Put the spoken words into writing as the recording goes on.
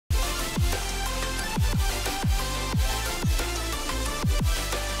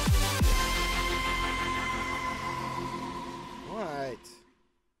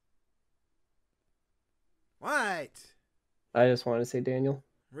what? I just wanted to say Daniel.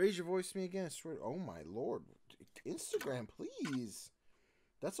 Raise your voice to me again. I swear. Oh my lord. Instagram, please.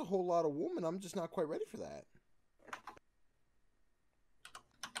 That's a whole lot of woman. I'm just not quite ready for that.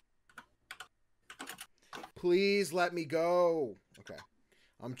 Please let me go. Okay.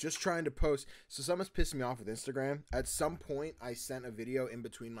 I'm just trying to post. So someone's pissing me off with Instagram. At some point, I sent a video in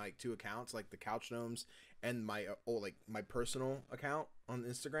between my two accounts, like the Couch Gnomes and my my personal account on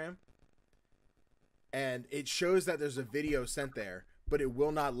Instagram. And it shows that there's a video sent there, but it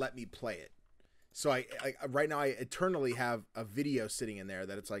will not let me play it. So I right now I eternally have a video sitting in there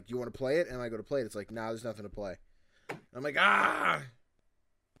that it's like, you want to play it? And I go to play it. It's like, nah, there's nothing to play. And I'm like, ah,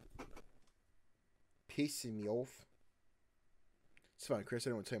 pissing me off. It's fine, Chris. I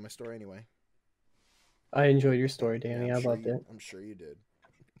don't want to tell you my story anyway. I enjoyed your story, Danny. Yeah, I loved it. I'm sure you did.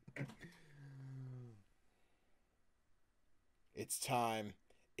 It's time.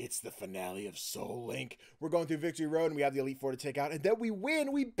 It's the finale of SoulLink. We're going through Victory Road, and we have the Elite Four to take out, and then we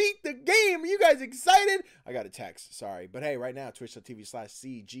win. We beat the game. Are you guys excited? I got a text. Sorry. But hey, right now,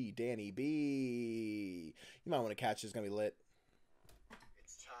 twitch.tv/CGDannyB. You might want to catch it. It's going to be lit.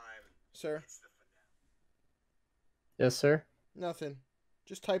 It's time. Sir? It's the finale. Yes, sir? Nothing.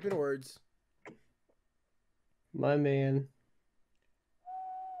 Just type in words. My man.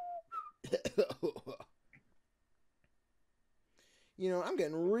 You know, I'm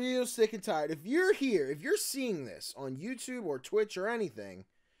getting real sick and tired. If you're here, if you're seeing this on YouTube or Twitch or anything,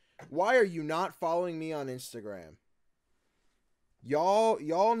 why are you not following me on Instagram?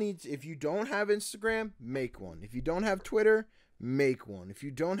 Y'all need to, if you don't have Instagram, make one. If you don't have Twitter, make one. If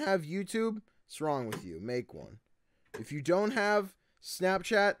you don't have YouTube, what's wrong with you? Make one. If you don't have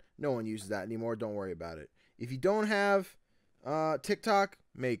Snapchat, no one uses that anymore. Don't worry about it. If you don't have TikTok,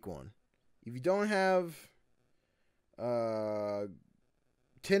 make one. If you don't have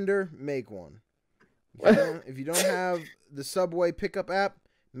Tinder, make one. If you don't have the Subway pickup app,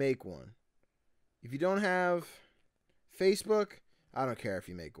 make one. If you don't have Facebook, I don't care if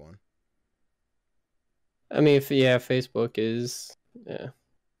you make one. I mean, yeah, Facebook is, yeah.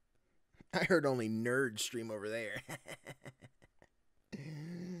 I heard only nerds stream over there.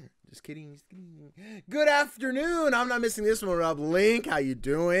 Just kidding, just kidding. Good afternoon. I'm not missing this one up. Link, how you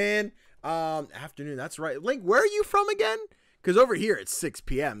doing? Afternoon, that's right. Link, where are you from again? Because over here it's 6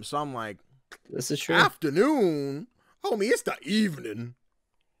 p.m. So I'm like, this is true. Afternoon? Homie, it's the evening.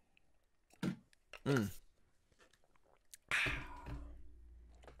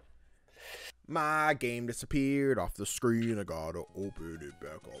 My game disappeared off the screen. I gotta open it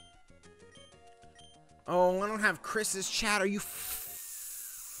back up. Oh, I don't have Chris's chat. Are you fucking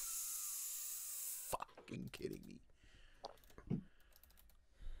kidding me?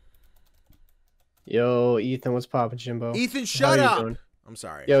 Yo, Ethan, what's poppin', Jimbo? Ethan, shut up. I'm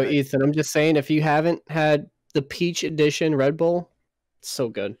sorry. Yo, Ethan, I'm just saying, if you haven't had the Peach Edition Red Bull, it's so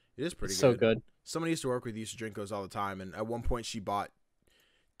good. It is pretty good. So good. Someone used to work with used to drink those all the time, and at one point she bought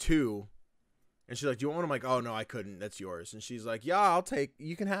 2. And she's like, do you want one? I'm like, oh, no, I couldn't. That's yours. And she's like, yeah, I'll take,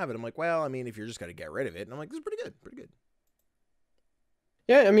 you can have it. I'm like, well, I mean, if you're just going to get rid of it. And I'm like, this is pretty good. Pretty good.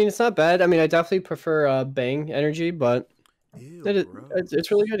 Yeah, I mean, it's not bad. I mean, I definitely prefer Bang Energy, but Ew, it's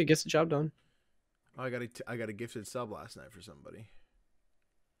really good. It gets the job done. Oh, I got a gifted sub last night for somebody.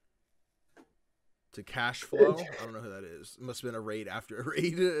 To Cash Flow. I don't know who that is. It must have been a raid after a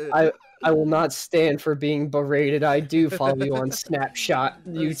raid. I will not stand for being berated. I do follow you on Snapshot,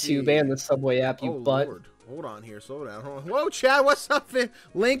 YouTube, and the Subway app, you butt. Lord. Hold on here. Slow down. Hold on. Whoa, Chad, what's up?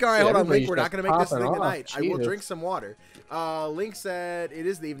 Link, all right, hold on. Link, we're not going to make this thing tonight. I will drink some water. Link said, it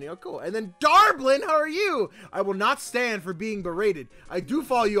is the evening. Oh, cool. And then Darblin, how are you? I will not stand for being berated. I do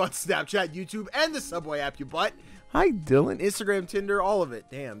follow you on Snapchat, YouTube, and the Subway app, you butt. Hi, Dylan. Instagram, Tinder, all of it.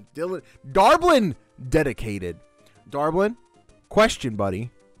 Damn, Dylan. Darblin, dedicated. Darblin, question, buddy,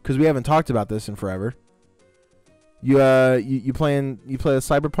 because we haven't talked about this in forever. You play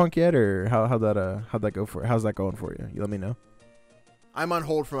Cyberpunk yet, or how'd that go for? How's that going for you? You let me know. I'm on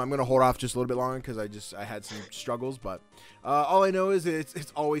hold I'm gonna hold off just a little bit longer because I had some struggles, but all I know is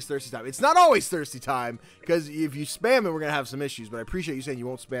it's always thirsty time. It's not always thirsty time because if you spam it, we're gonna have some issues. But I appreciate you saying you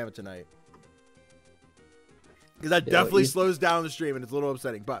won't spam it tonight. Because that definitely slows down the stream, and it's a little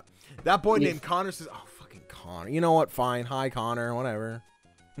upsetting. But that boy named Connor says, oh, fucking Connor. You know what? Fine. Hi, Connor. Whatever.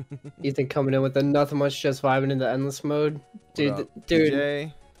 Ethan coming in with the nothing much, just vibing into endless mode. Dude,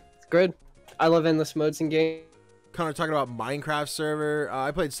 it's good. I love endless modes in game. Connor talking about Minecraft server.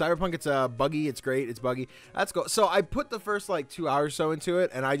 I played Cyberpunk. It's buggy. It's great. It's buggy. That's cool. So I put the first, 2 hours or so into it,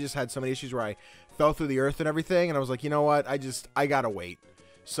 and I just had so many issues where I fell through the earth and everything, and I was like, you know what? I gotta wait.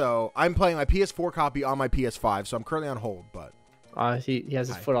 So I'm playing my PS4 copy on my PS5, so I'm currently on hold, but he has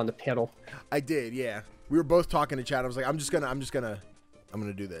his foot on the pedal. I did, yeah. we were both talking to chat. I was like, I'm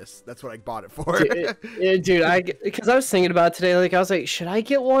gonna do this. That's what I bought it for. Dude, because I was thinking about it today. Like, I was like, should I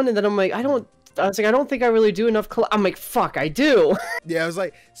get one? And then I'm like, I don't think I really do enough. I'm like, fuck, I do. Yeah, I was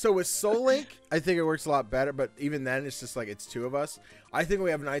like, so with SoulLink, I think it works a lot better. But even then, it's just like it's 2 of us. I think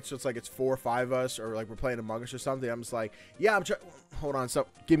we have nights so it's like it's 4 or 5 of us, or like we're playing Among Us or something. I'm just like, yeah, I'm trying. Hold on, so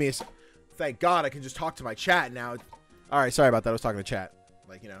give me a. Thank God I can just talk to my chat now. All right, sorry about that. I was talking to chat,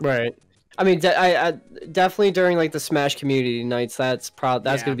 like, you know. Right. I mean, I definitely during like the Smash community nights. That's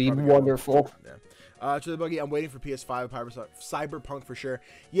gonna be wonderful. Yeah. To the buggy, I'm waiting for PS5 Cyberpunk for sure.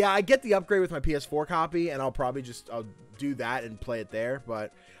 Yeah, I get the upgrade with my PS4 copy, and I'll probably I'll do that and play it there.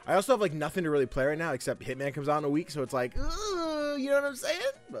 But I also have like nothing to really play right now except Hitman comes out in a week, so it's like, you know what I'm saying?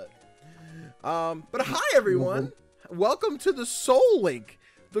 But hi everyone, welcome to the SoulLink,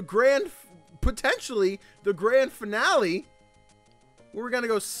 potentially the grand finale. We're gonna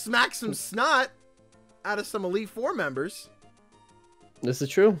go smack some snot out of some Elite Four members. This is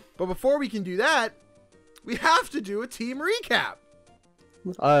true. But before we can do that, we have to do a team recap.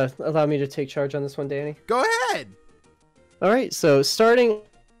 Allow me to take charge on this one, Danny. Go ahead. All right, so starting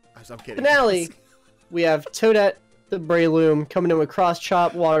I'm kidding. Finale, we have Toadette, the Breloom, coming in with Cross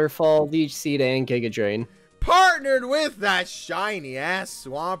Chop, Waterfall, Leech Seed, and Giga Drain. Partnered with that shiny ass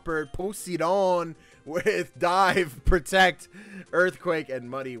Swampert, Poseidon with Dive, Protect, Earthquake, and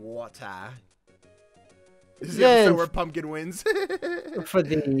Muddy Water. This is the episode where Pumpkin wins. For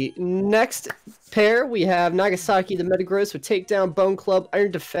the next pair, we have Nagasaki, the Metagross, with Takedown, Bone Club,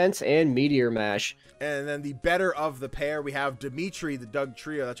 Iron Defense, and Meteor Mash. And then the better of the pair, we have Dimitri, the Doug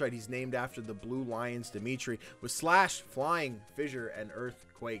Trio. That's right, he's named after the Blue Lions, Dimitri, with Slash, Flying, Fissure, and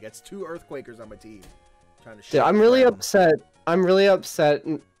Earthquake. That's 2 Earthquakers on my team. Dude, I'm really upset.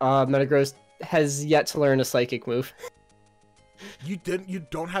 Metagross has yet to learn a Psychic move. You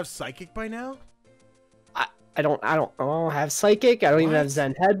don't have Psychic by now? I don't have Psychic. I don't even have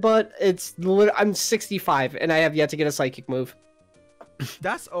Zen Headbutt. I'm 65 and I have yet to get a Psychic move.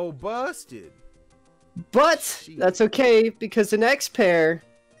 That's busted. But Jeez. That's okay because the next pair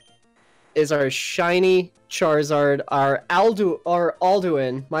is our shiny Charizard, our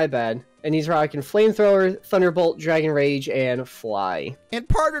Alduin, my bad. And he's rocking Flamethrower, Thunderbolt, Dragon Rage, and Fly. And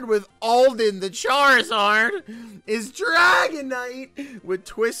partnered with Alden the Charizard is Dragonite with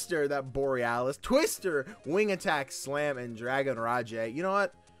Twister, that Borealis. Twister, Wing Attack, Slam, and Dragon Rage. You know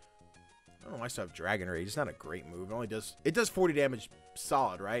what? I don't know why I still have Dragon Rage. It's not a great move. It does 40 damage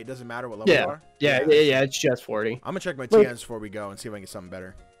solid, right? It doesn't matter what level you are. Yeah, it's just 40. I'm gonna check my TNs before we go and see if I can get something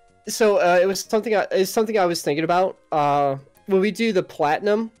better. So it was something I was thinking about. When we do the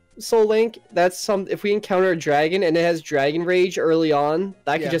Platinum SoulLink, that's if we encounter a dragon and it has Dragon Rage early on,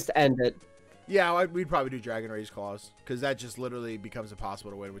 that could just end it. Yeah, we'd probably do Dragon Rage Claws because that just literally becomes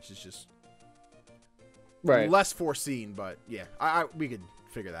impossible to win, which is just less foreseen. But yeah, we could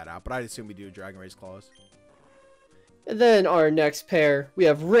figure that out. But I'd assume we do Dragon Rage Claws. And then our next pair, we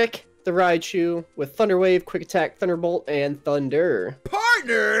have Rick, the Raichu, with Thunder Wave, Quick Attack, Thunderbolt, and Thunder.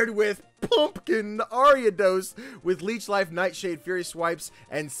 Partnered with Pumpkin, the Ariados, with Leech Life, Nightshade, Fury Swipes,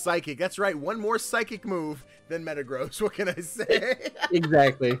 and Psychic. That's right, one more Psychic move than Metagross. What can I say?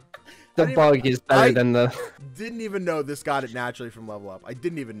 Exactly. The bug is better than the... Didn't even know this got it naturally from level up. I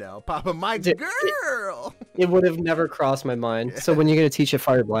didn't even know. Papa, my girl! It would have never crossed my mind. So when are you going to teach it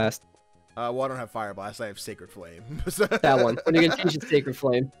Fire Blast? Well, I don't have Fire Blast. I have Sacred Flame. That one. When are you going to teach it Sacred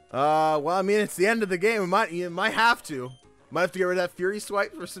Flame? Well, I mean, it's the end of the game. You might have to. Might have to get rid of that Fury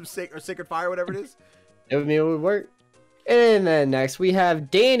Swipe for some Sacred Fire, whatever it is. It would work. And then next, we have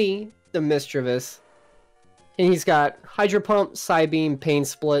Danny, the Mischievous. And he's got Hydro Pump, Psybeam, Pain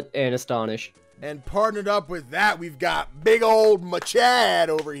Split, and Astonish. And partnered up with that, we've got big old Machad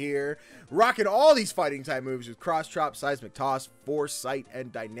over here, rocking all these fighting type moves with Cross Chop, Seismic Toss, Foresight,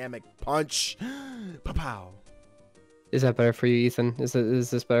 and Dynamic Punch. Pow. Is that better for you, Ethan? Is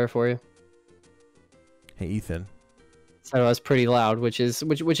this better for you? Hey, Ethan. So that's pretty loud, which is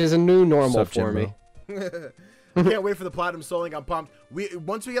a new normal for me. Can't wait for the Platinum SoulLink. I'm pumped.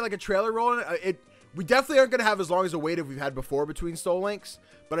 Once we get like a trailer rolling, we definitely aren't gonna have as long as a wait as we've had before between SoulLinks.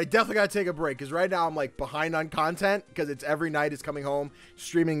 But I definitely gotta take a break because right now I'm like behind on content because it's every night is coming home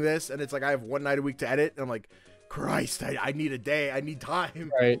streaming this, and it's like I have one night a week to edit, and I'm like, Christ, I need a day, I need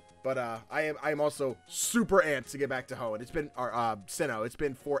time. Right. But I am also super amped to get back to Hoenn. It's been Sinnoh. It's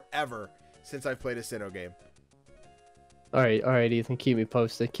been forever since I've played a Sinnoh game. All right, Ethan, keep me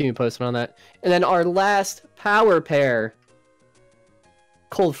posted. Keep me posted on that. And then our last power pair,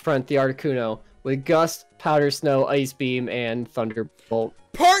 Cold Front, the Articuno, with Gust, Powder Snow, Ice Beam, and Thunderbolt.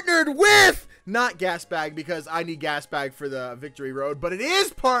 Partnered with not Gas Bag because I need Gas Bag for the Victory Road, but it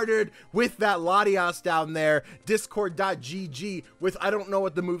is partnered with that Latias down there, Discord.gg, with, I don't know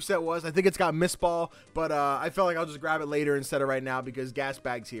what the moveset was. I think it's got Miss Ball, but I felt like I'll just grab it later instead of right now because Gas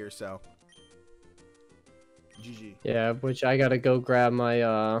Bag's here, so. GG. Yeah, which I gotta go grab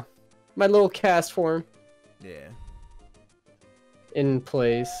my, my little cast form. Yeah. In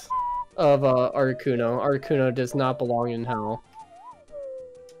place of Articuno. Articuno does not belong in hell.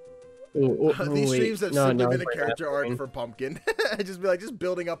 Ooh, These wait. streams have simply been a character arc for Pumpkin. Just be like, just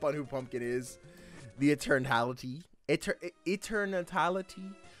building up on who Pumpkin is. The eternality.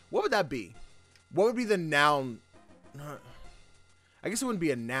 Eternality? What would that be? What would be the noun? I guess it wouldn't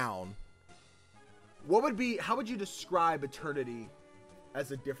be a noun. What would be, how would you describe eternity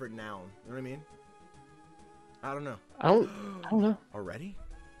as a different noun? You know what I mean? I don't know. I don't know. Already?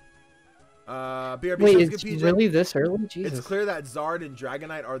 BRB Wait, it's PJ. Really this early? Jesus. It's clear that Zard and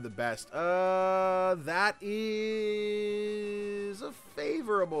Dragonite are the best. That is a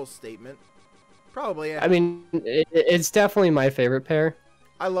favorable statement. Probably. Yeah. I mean, it's definitely my favorite pair.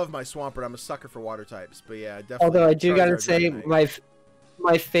 I love my Swampert. I'm a sucker for water types, but yeah, definitely. Although I do gotta say, Dragonite.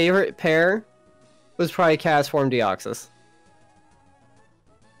 my favorite pair was probably Castform Deoxys.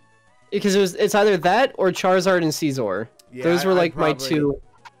 Because it's either that or Charizard and Caesar. Yeah, those were like my two.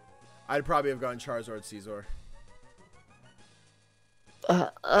 I'd probably have gone Charizard, Caesar. Wait.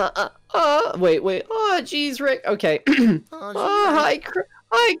 Oh, jeez, Rick. Okay. Hi,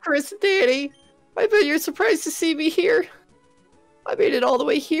 Chris and Danny. I bet you're surprised to see me here. I made it all the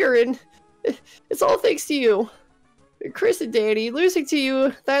way here, and it's all thanks to you. Chris and Danny, losing to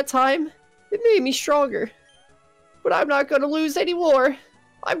you that time, it made me stronger. But I'm not going to lose anymore.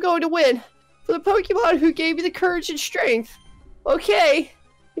 I'm going to win. For the Pokemon who gave me the courage and strength. Okay.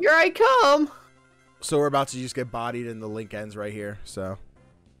 Here I come. So we're about to just get bodied and the link ends right here. So,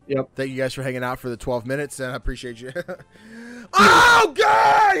 yep. Thank you guys for hanging out for the 12 minutes, and I appreciate you. Oh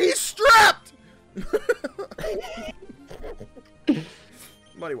God, he's strapped.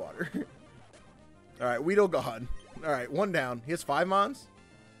 Muddy water. All right, Weedle gone. All right, one down. He has 5 mons.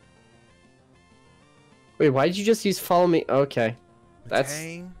 Wait, why did you just use follow me? Okay, that's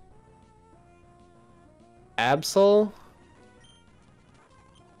Dang. Absol.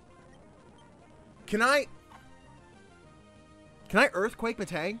 Can I Earthquake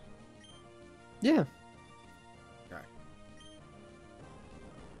Matang? Yeah. Okay.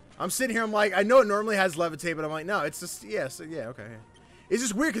 I'm sitting here, I'm like, I know it normally has Levitate, but I'm like, no, it's just, yeah, so, yeah, okay. It's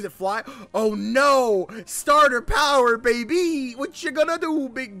just weird because it fly. Oh no! Starter power, baby! What you gonna do,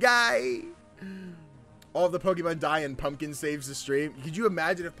 big guy? All of the Pokemon die and Pumpkin saves the stream. Could you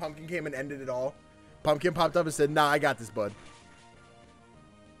imagine if Pumpkin came and ended it all? Pumpkin popped up and said, nah, I got this, bud.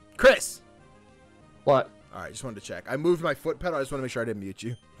 Chris! What? Alright, just wanted to check. I moved my foot pedal. I just want to make sure I didn't mute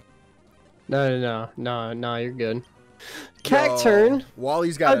you. No, you're good. Cacturn.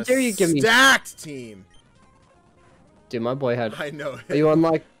 Wally's got How dare you give me stacked team. Dude, my boy had. I know. You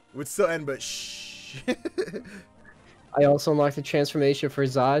unlocked. Would still end, but shh. I also unlocked the transformation for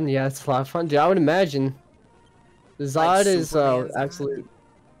Zod, and yeah, it's a lot of fun. Dude, I would imagine. Zod Like is Superman Zod? absolute.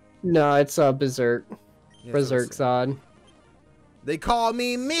 No, it's Berserk. Yeah, Berserk Zod. They call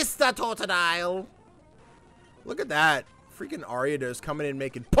me Mr. Totodile. Look at that. Freaking Ariados coming in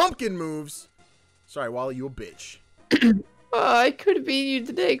making pumpkin moves. Sorry, Wally, you a bitch. I could have beat you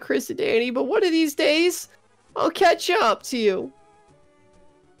today, Chris and Danny, but one of these days, I'll catch up to you.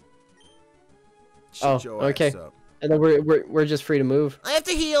 Shut your okay. ass up. And then we're just free to move. I have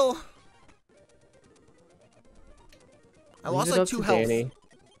to heal. I lost like 2 health.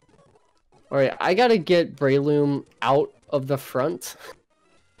 Alright, I gotta get Breloom out of the front.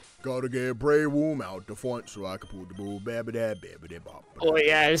 Gotta get Breloom out the front so I can pull the boo babba da babba bop. Oh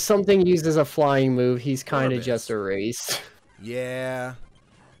yeah, if something uses a flying move, he's kind of just erased. Yeah.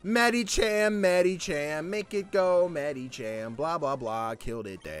 Medicham, make it go, Medicham, blah blah blah, killed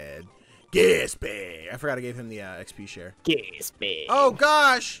it dead. Gaspy. I forgot I gave him the XP share. Gaspy. Oh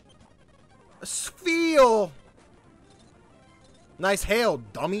gosh! A Spheal! Nice hail,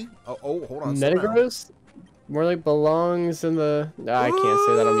 dummy. Oh, hold on. Metagross? More like belongs in the... No, I can't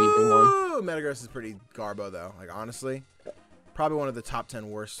say that I'm using one. Metagross is pretty garbo, though. Like, honestly. Probably one of the top 10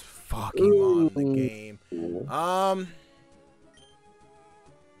 worst fucking mon in the game. Oh,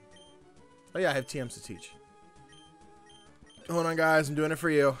 yeah, I have TMs to teach. Hold on, guys. I'm doing it for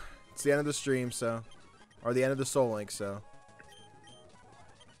you. It's the end of the stream, so... Or the end of the SoulLink, so...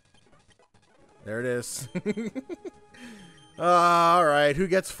 There it is. Alright, who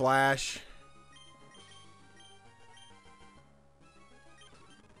gets Flash?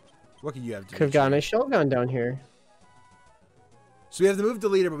 What can you have to do? Could have gotten a Shogun down here. So we have the move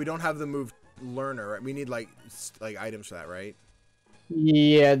deleter, but we don't have the move learner, right? We need like items for that, right?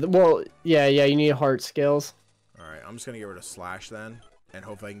 Yeah. Well, yeah. You need heart skills. All right, I'm just gonna get rid of Slash then, and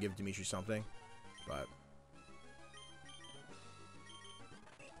hopefully I can give Dimitri something. But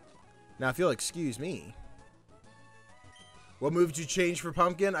now if you'll excuse me, what move did you change for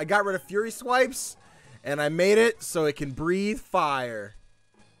Pumpkin? I got rid of Fury Swipes, and I made it so it can breathe fire.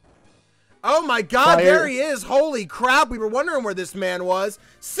 Oh my God, fire. There he is! Holy crap, we were wondering where this man was.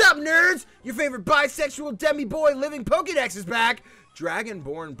 Sup, nerds? Your favorite bisexual demi boy living Pokédex is back.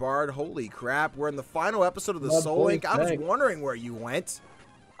 Dragonborn Bard, holy crap. We're in the final episode of the SoulLink. I was wondering where you went.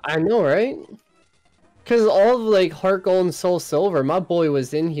 I know, right? Because all of like Heart Gold and Soul Silver, my boy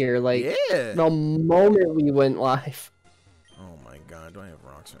was in here like the moment we went live. Oh my God, do I have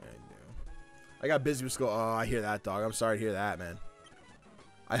rocks? I do. I got busy with school. Oh, I hear that, dog. I'm sorry to hear that, man.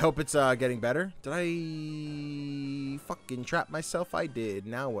 I hope it's getting better. Did I fucking trap myself? I did.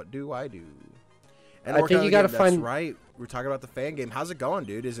 Now what do I do? And I think you gotta find. That's right. We're talking about the fan game. How's it going,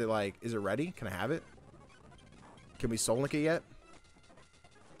 dude? Is it ready? Can I have it? Can we SoulLink it yet?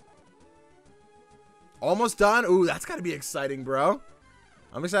 Almost done. Ooh, that's gotta be exciting, bro.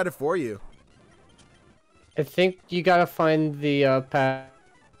 I'm excited for you. I think you gotta find the pack.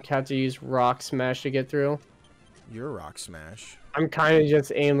 Have to use Rock Smash to get through. You're Rock Smash. I'm kind of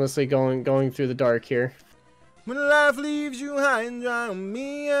just aimlessly going through the dark here. When life leaves you high and dry on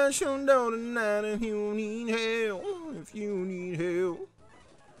me, I shall know tonight if you need help. If you need help.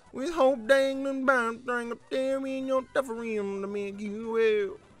 With hope dangling by string up there in your room to make you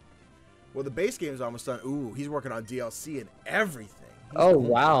well. Well, the base game's almost done. Ooh, he's working on DLC and everything. Oh,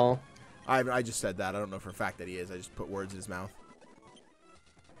 wow. I just said that. I don't know for a fact that he is. I just put words in his mouth.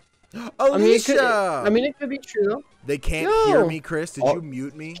 Alicia! I mean, it could be true, though. They can't hear me, Chris. Did you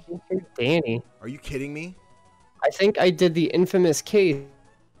mute me? Danny. Are you kidding me? I think I did the infamous case.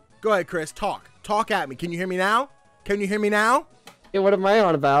 Go ahead, Chris. Talk. Talk at me. Can you hear me now? Can you hear me now? Yeah, what am I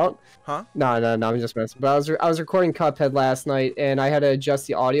on about? Huh? No, I'm just messing. But I was recording Cuphead last night, and I had to adjust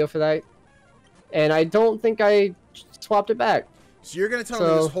the audio for that. And I don't think I swapped it back. So you're going to tell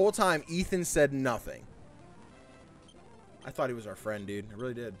me this whole time Ethan said nothing. I thought he was our friend, dude. I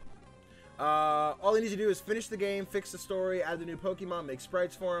really did. All he needs to do is finish the game, fix the story, add the new Pokemon, make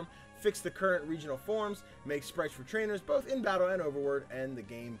sprites for him, fix the current regional forms, make sprites for trainers, both in battle and overworld, and the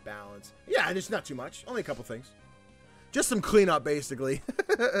game balance. Yeah, and it's not too much. Only a couple things. Just some cleanup, basically.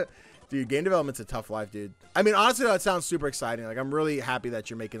 Dude, game development's a tough life, dude. I mean, honestly, that sounds super exciting. Like, I'm really happy that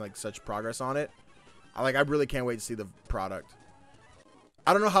you're making, like, such progress on it. I really can't wait to see the product.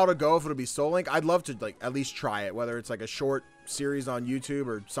 I don't know how to go, if it'll be SoulLink. I'd love to, like, at least try it, whether it's, like, a short series on YouTube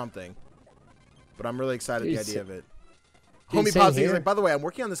or something. But I'm really excited at the idea of it. Homie Posy is like, by the way, I'm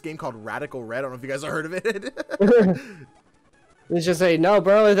working on this game called Radical Red. I don't know if you guys have heard of it. Let's just say, no,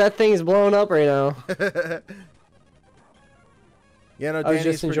 bro, that thing is blowing up right now. Yeah, no, Danny's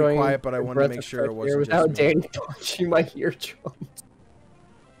just enjoying pretty quiet, but I wanted to make sure it wasn't without just me. Danny punching my eardrums.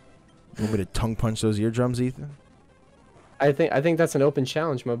 You want me to tongue punch those eardrums, Ethan? I think that's an open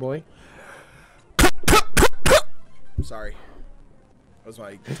challenge, my boy. Sorry. Those are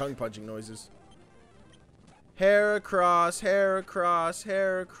my tongue punching noises. Hair across, hair across,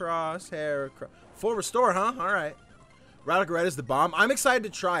 hair across, hair across. Full restore, huh? All right. Radical Red is the bomb. I'm excited to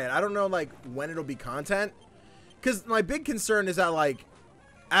try it. I don't know, like, when it'll be content. Because my big concern is that, like,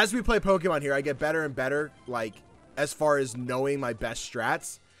 as we play Pokemon here, I get better and better, like, as far as knowing my best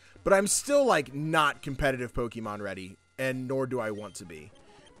strats. But I'm still, like, not competitive Pokemon ready, and nor do I want to be.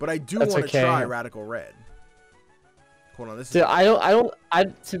 But I do want to try Radical Red. Hold on, this is...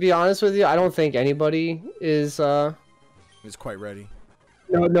 to be honest with you, I don't think anybody is quite ready.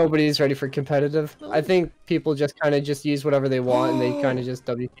 No, nobody's ready for competitive. I think people just kind of just use whatever they want, and they kind of just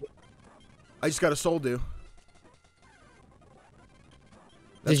WP. I just got a Soul Dew.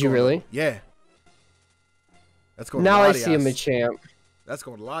 Did you really? Yeah. That's going now to I see him a champ. That's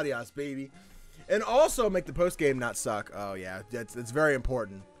going to Latias, baby. And also make the post game not suck. Oh yeah, that's very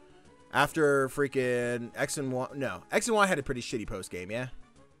important. After freaking X and Y, no, X and Y had a pretty shitty post game, yeah.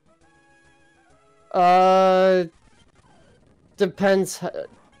 Depends.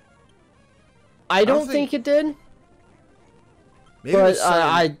 I don't think it did. Maybe but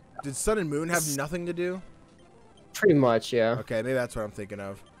did Sun and Moon have nothing to do? Pretty much, yeah. Okay, maybe that's what I'm thinking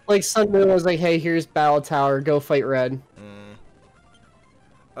of. Like Sun and Moon was like, hey, here's Battle Tower, go fight Red.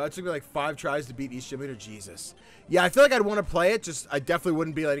 It took me like 5 tries to beat East Gym Leader. Jesus. Yeah, I feel like I'd want to play it. Just I definitely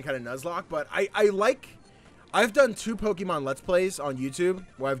wouldn't be like any kind of Nuzlocke. But I've done 2 Pokemon Let's Plays on YouTube.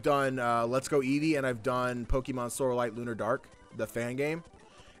 Where I've done Let's Go Eevee and I've done Pokemon Solar Light Lunar Dark, the fan game.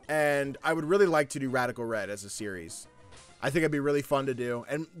 And I would really like to do Radical Red as a series. I think it'd be really fun to do.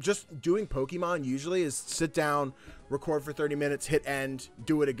 And just doing Pokemon usually is sit down, record for 30 minutes, hit end,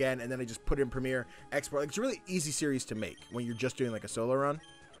 do it again, and then I just put it in Premiere, export. Like, it's a really easy series to make when you're just doing like a solo run.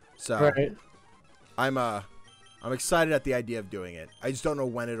 So right. I'm excited at the idea of doing it. I just don't know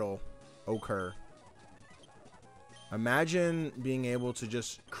when it'll occur. Imagine being able to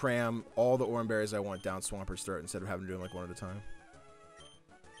just cram all the orange berries I want down Swampert throat instead of having to do them like one at a time.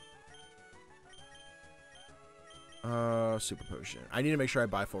 Super potion. I need to make sure I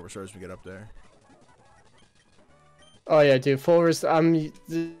buy full restore as we get up there. Oh yeah, dude. Full restore.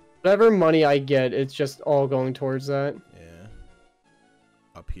 Whatever money I get, it's just all going towards that. Yeah.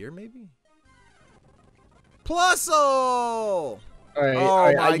 Up here, maybe. Plusle! Right,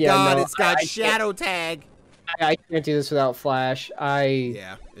 oh my yeah, god, no, it's got shadow tag. I can't do this without Flash.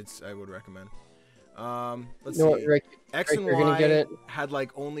 Yeah, I would recommend. Let's see. Rick, X and Y had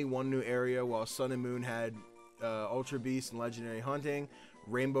like only one new area, while Sun and Moon had Ultra Beast and Legendary Hunting,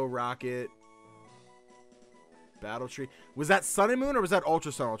 Rainbow Rocket, Battle Tree. Was that Sun and Moon or was that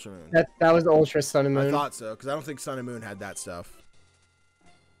Ultra Sun, Ultra Moon? That was Ultra Sun and Moon. I thought so, because I don't think Sun and Moon had that stuff.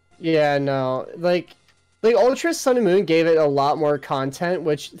 Yeah, no, like Ultra Sun and Moon gave it a lot more content,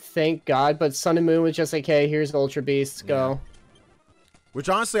 which thank God. But Sun and Moon was just like, hey, here's Ultra Beasts, go. Yeah. Which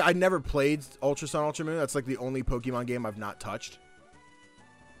honestly, I never played Ultra Sun, Ultra Moon. That's like the only Pokemon game I've not touched.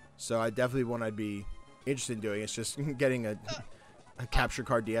 So I definitely one I'd be interested in doing. It's just getting a capture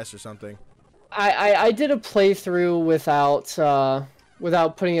card DS or something. I did a playthrough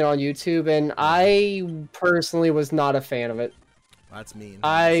without putting it on YouTube, and I personally was not a fan of it. That's mean.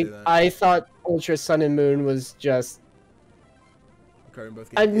 I thought Ultra Sun and Moon was just.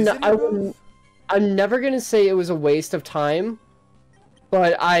 I'm never gonna say it was a waste of time,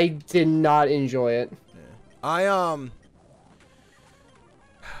 but I did not enjoy it. Yeah.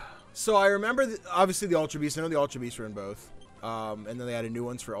 So I remember obviously the Ultra Beasts. I know the Ultra Beasts were in both, and then they added new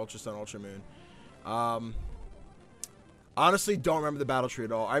ones for Ultra Sun, Ultra Moon. Honestly, don't remember the Battle Tree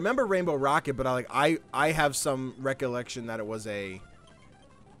at all. I remember Rainbow Rocket, but I have some recollection that it was a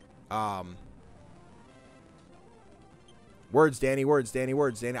words, Danny.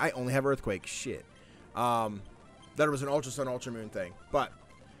 I only have Earthquake. Shit. That it was an Ultra Sun, Ultra Moon thing. But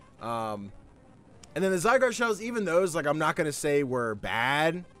and then the Zygarde shells, even those, like, I'm not gonna say were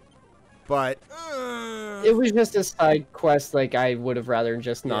bad, but it was just a side quest. Like, I would have rather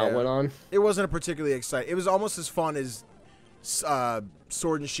just not went on. It wasn't a particularly exciting. It was almost as fun as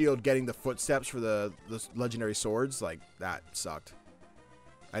Sword and Shield getting the footsteps for the legendary swords. Like, that sucked.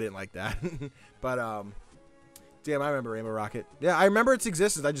 I didn't like that. But damn, I remember Rainbow Rocket. Yeah, I remember its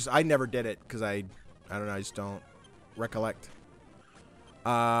existence. I never did it because I don't know, I just don't recollect.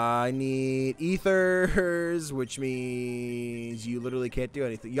 I need ethers, which means you literally can't do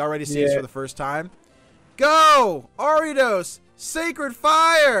anything. You already see this for the first time. Go! Ariados! Sacred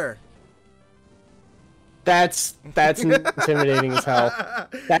Fire! That's intimidating as hell.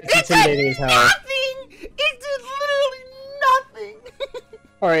 That's intimidating as hell. Nothing! It did literally nothing!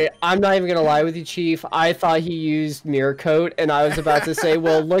 Alright, I'm not even gonna lie with you, Chief. I thought he used Mirror Coat, and I was about to say,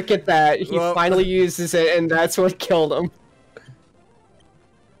 well, look at that. He finally uses it, and that's what killed him.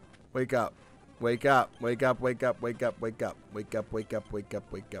 Wake up. Wake up. Wake up. Wake up. Wake up. Wake up. Wake up. Wake up. Wake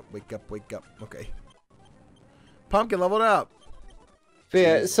up. Wake up. Wake up. Wake up. Okay. Pumpkin leveled up. But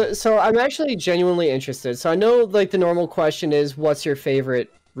yeah, so I'm actually genuinely interested. So I know, like, the normal question is, what's your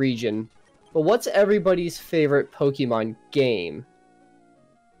favorite region? But what's everybody's favorite Pokemon game?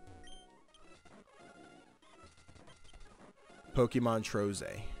 Pokemon Troze.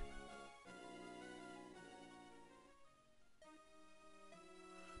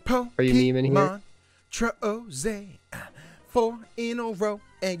 Are you memeing here? Troze. 4 in a row,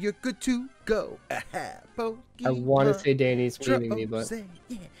 and you're good to go. I want to say Danny's memeing me, but...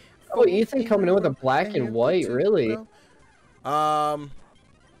 Oh, Ethan coming in with a black and white, really? Yeah,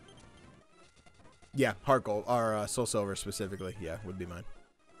 Heart Gold, or Soul Silver specifically, yeah, would be mine.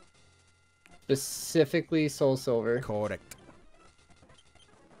 Specifically Soul Silver. Correct.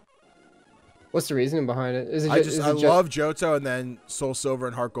 What's the reasoning behind it? Is it I love Johto, and then Soul Silver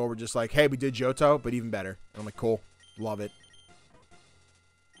and Heart Gold were just like, hey, we did Johto, but even better. And I'm like, cool, love it.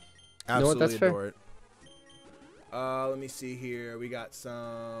 Absolutely adore it. Let me see here. We got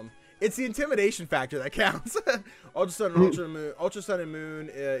some. It's the intimidation factor that counts. Ultra Sun and Ultra Moon. Ultra Sun and Moon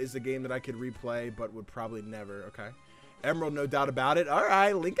is a game that I could replay, but would probably never. Okay. Emerald, no doubt about it. All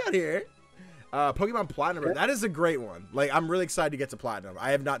right, link out here. Pokemon Platinum. Yeah. That is a great one. Like, I'm really excited to get to Platinum.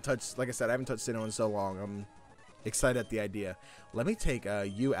 I have not touched, like I said, I haven't touched Sinnoh in so long. I'm excited at the idea. Let me take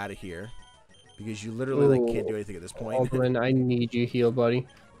you out of here because you literally like can't do anything at this point. Aldrin, I need you heal, buddy.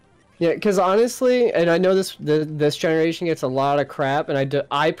 Yeah, because honestly, and I know this generation gets a lot of crap, and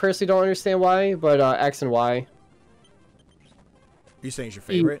I personally don't understand why, but X and Y. You saying it's your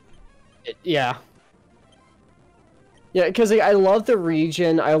favorite? Yeah. Yeah, because like, I love the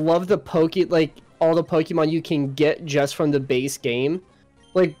region. I love the all the Pokemon you can get just from the base game.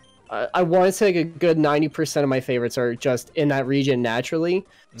 Like, I want to say like a good 90% of my favorites are just in that region naturally.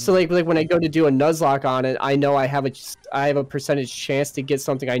 So like when I go to do a Nuzlocke on it, I know I have a percentage chance to get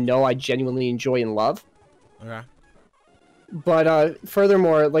something I know I genuinely enjoy and love. Okay. But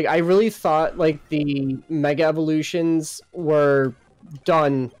furthermore, like I really thought like the Mega Evolutions were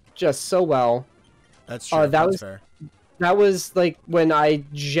done just so well. That's true. That's fair. That was like when I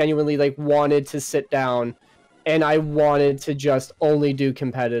genuinely like wanted to sit down and I wanted to just only do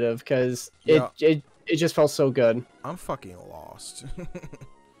competitive because it just felt so good. I'm fucking lost.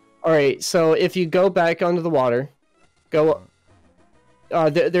 All right, so if you go back under the water, go.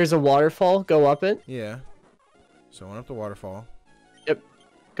 There's a waterfall. Go up it. Yeah. So I went up the waterfall. Yep.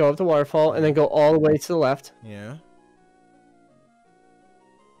 Go up the waterfall and then go all the way to the left. Yeah.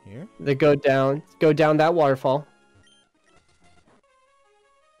 Here. Then go down. Go down that waterfall.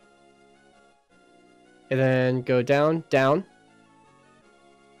 And then go down, down.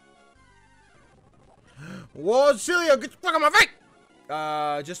 Whoa, Cilio, get the fuck out of my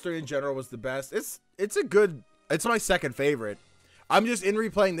face! Just 3 in general was the best. It's my second favorite. I'm just in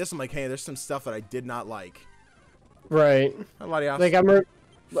replaying this. I'm like, hey, there's some stuff that I did not like. Right. Like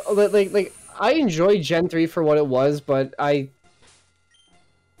like I enjoy Gen 3 for what it was, but I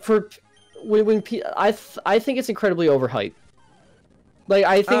think it's incredibly overhyped. Like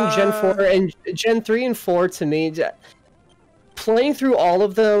I think Gen 4 and Gen 3 and 4 to me, playing through all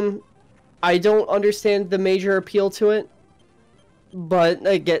of them, I don't understand the major appeal to it. But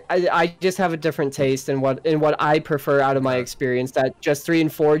I just have a different taste in what I prefer out of my experience that just 3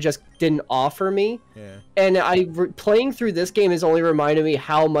 and 4 just didn't offer me. Yeah. And playing through this game has only reminded me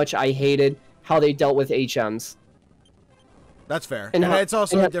how much I hated how they dealt with HMs. That's fair. And it's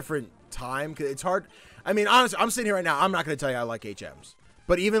also a different time. Cause it's hard. I mean, honestly, I'm sitting here right now. I'm not going to tell you I like HMs.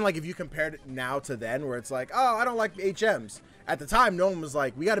 But even like if you compared it now to then, where it's like, oh, I don't like HMs. At the time, no one was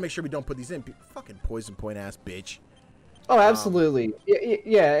like, we got to make sure we don't put these in. Fucking poison point ass bitch. Oh, absolutely.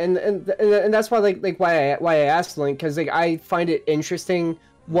 Yeah, and that's why like why I asked Link, because like I find it interesting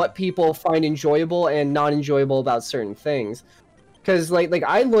what people find enjoyable and not enjoyable about certain things. Because like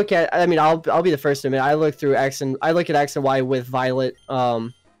I look at, I mean, I'll be the first to admit, I look at X and Y with violet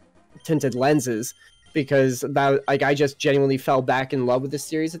tinted lenses, because that like I just genuinely fell back in love with the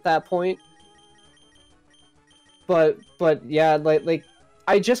series at that point. But yeah, like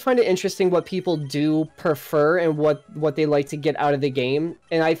I just find it interesting what people do prefer and what they like to get out of the game,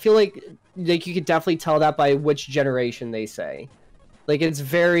 and I feel like you could definitely tell that by which generation they say. Like it's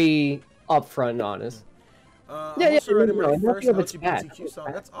very upfront and honest. Yeah, writing my first LGBTQ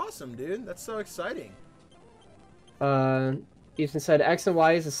song. That's awesome, dude. That's so exciting. Ethan said X and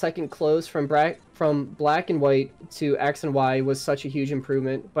Y is a second close from black and white to X and Y was such a huge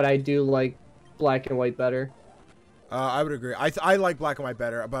improvement, but I do like black and white better. I would agree. I like black and white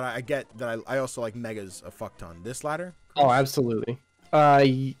better, but I get that I also like Megas a fuck ton. This ladder? Oh, absolutely.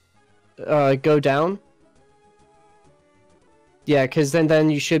 Go down. Yeah, because then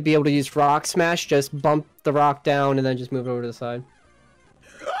you should be able to use Rock Smash. Just bump the rock down and then just move it over to the side.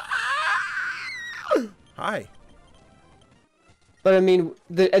 Hi. But I mean,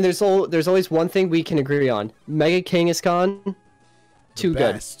 there's always one thing we can agree on. Mega Kangaskhan, too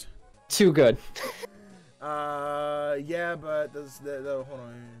good. Too good. Yeah, but hold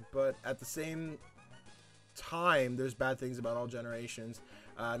on. But at the same time, there's bad things about all generations.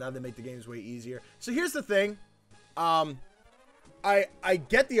 Now they make the games way easier. So here's the thing. I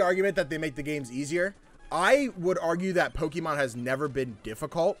get the argument that they make the games easier. I would argue that Pokemon has never been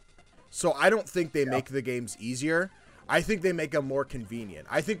difficult, so I don't think they make the games easier. I think they make them more convenient.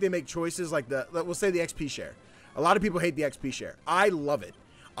 I think they make choices like we'll say the XP share. A lot of people hate the XP share. I love it.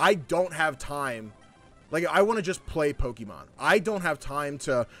 I don't have time. Like, I want to just play Pokemon. I don't have time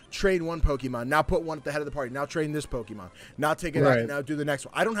to train one Pokemon, now put one at the head of the party, now train this Pokemon, now take it out, now do the next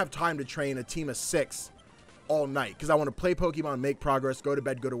one. I don't have time to train a team of 6 all night because I want to play Pokemon, make progress, go to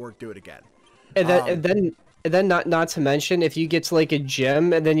bed, go to work, do it again. And then not to mention, if you get to like a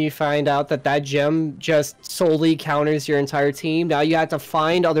gym and then you find out that gym just solely counters your entire team, now you have to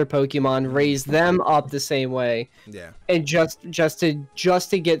find other Pokemon, raise them up the same way. Yeah. And just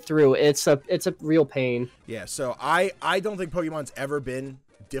to get through, it's a real pain. Yeah. So I don't think Pokemon's ever been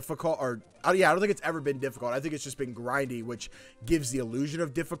difficult, or yeah, I don't think it's ever been difficult. I think it's just been grindy, which gives the illusion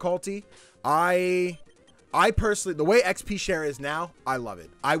of difficulty. I I personally, the way XP share is now, I love it.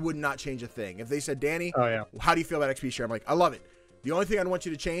 I would not change a thing. If they said, Danny, how do you feel about XP share? I'm like, I love it. The only thing I want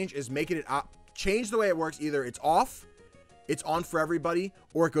you to change is making it change the way it works. Either it's off, it's on for everybody,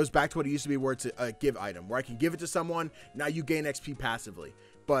 or it goes back to what it used to be where it's a give item, where I can give it to someone. Now you gain XP passively.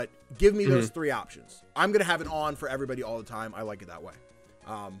 But give me those 3 options. I'm going to have it on for everybody all the time. I like it that way.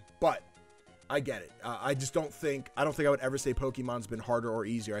 But I get it. I just don't think I would ever say Pokemon's been harder or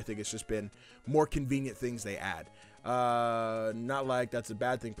easier. I think it's just been more convenient things they add. Not like that's a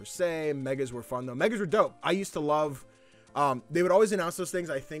bad thing per se. Megas were fun though. Megas were dope. I used to love, they would always announce those things.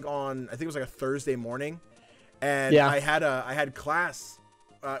 I think it was like a Thursday morning, and I had class.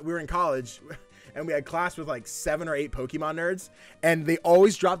 We were in college and we had class with like 7 or 8 Pokemon nerds, and they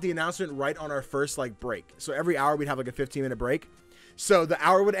always dropped the announcement right on our first like break. So every hour we'd have like a 15-minute break. So the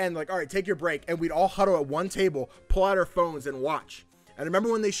hour would end like, all right, take your break. And we'd all huddle at one table, pull out our phones and watch. And I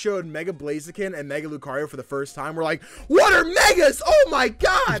remember when they showed Mega Blaziken and Mega Lucario for the first time, we're like, what are Megas? Oh my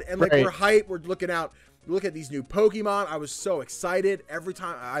God. And like, we're hyped. We're looking out. Look at these new Pokemon. I was so excited every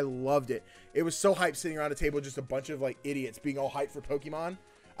time. I loved it. It was so hyped sitting around a table, just a bunch of like idiots being all hyped for Pokemon.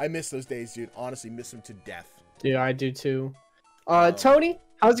 I miss those days, dude. Honestly, miss them to death. Yeah, I do too. Tony?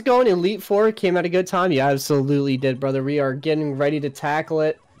 How's it going? Elite Four came at a good time. You absolutely did, brother. We are getting ready to tackle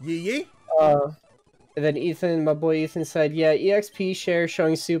it. Yee. And then Ethan, my boy Ethan said, yeah, EXP share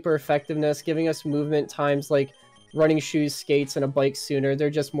showing super effectiveness, giving us movement times like running shoes, skates, and a bike sooner. They're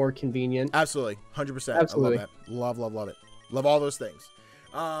just more convenient. Absolutely. 100%. Absolutely. I love that. Love it. Love all those things.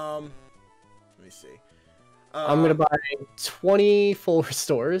 Let me see. I'm going to buy 24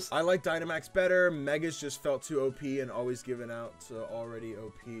 stores. I like Dynamax better. Megas just felt too OP and always given out to already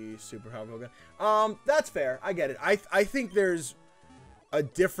OP super powerful. That's fair. I get it. I think there's a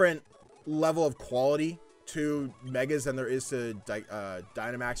different level of quality to Megas than there is to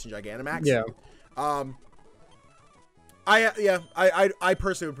Dynamax and Gigantamax. Yeah. I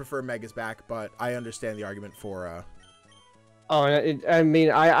personally would prefer Megas back, but I understand the argument for I mean,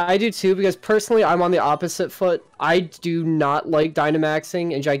 I do too, because personally, I'm on the opposite foot. I do not like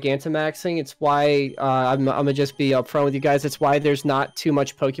Dynamaxing and Gigantamaxing. It's why I'm gonna just be upfront with you guys. It's why there's not too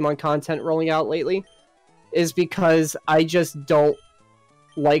much Pokemon content rolling out lately, is because I just don't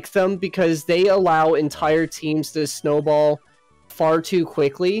like them, because they allow entire teams to snowball far too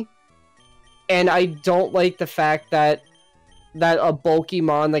quickly, and I don't like the fact that a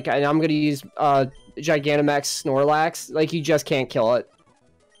Pokemon, like, and I'm gonna use Gigantamax Snorlax, like, you just can't kill it.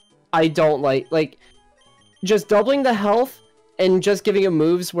 I don't like just doubling the health and just giving it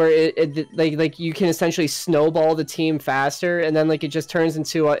moves where it you can essentially snowball the team faster, and then like it just turns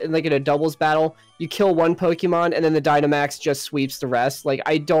into like in a doubles battle, you kill one Pokemon and then the Dynamax just sweeps the rest. Like,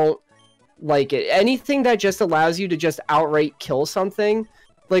 I don't like it. Anything that just allows you to just outright kill something,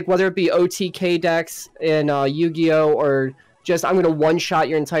 like whether it be OTK decks in Yu-Gi-Oh, or just I'm gonna one-shot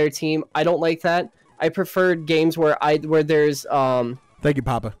your entire team, I don't like that. I prefer games where there's thank you,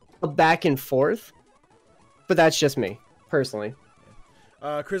 Papa, a back and forth, but that's just me personally.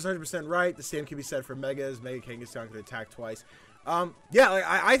 Chris, 100% right. The same can be said for Megas. Mega Kangaskhan can attack twice. Yeah, like,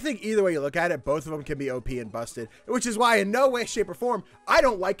 I think either way you look at it, both of them can be OP and busted, which is why in no way, shape, or form I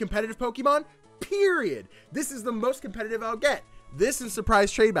don't like competitive Pokemon. Period. This is the most competitive I'll get. This and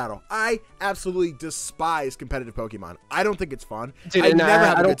Surprise Trade Battle. I absolutely despise competitive Pokemon. I don't think it's fun. Dude, I never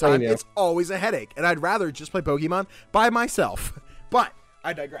have a good time. It's always a headache. And I'd rather just play Pokemon by myself. But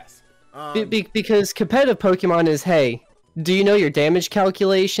I digress. Because competitive Pokemon is, hey, do you know your damage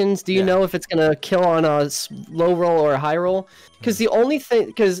calculations? Do you know if it's going to kill on a low roll or a high roll? Because the only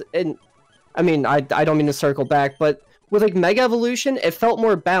thing... I mean, I don't mean to circle back, but with like Mega Evolution, it felt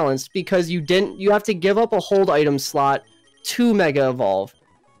more balanced because you have to give up a hold item slot to Mega Evolve.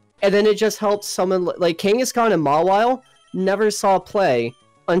 And then it just helped summon, like, Kangaskhan and Mawile never saw play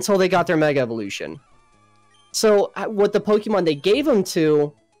until they got their Mega Evolution. So what the Pokemon they gave them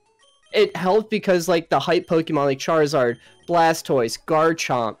to, it helped because, like, the hype Pokemon like Charizard, Blastoise,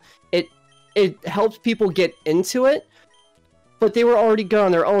 Garchomp, it helped people get into it, but they were already good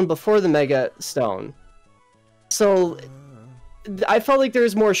on their own before the Mega Stone. So I felt like there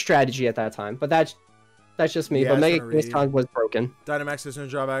was more strategy at that time, but that's just me. Yeah, but Mega Kangaskhan was broken. Dynamax has no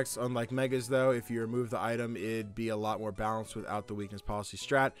drawbacks. Unlike Megas, though, if you remove the item, it'd be a lot more balanced without the weakness policy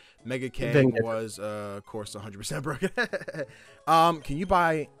strat. Mega Kang was, of course, 100% broken. Can you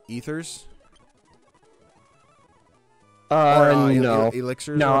buy ethers? No.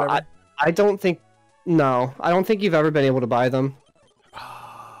 Elixirs? No, or whatever? I don't think. No, I don't think you've ever been able to buy them.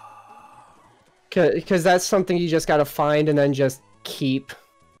 Because that's something you just gotta find and then just keep.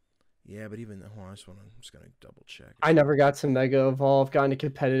 Yeah, but even hold on, I'm just gonna double check. I never got to Mega Evolve, got into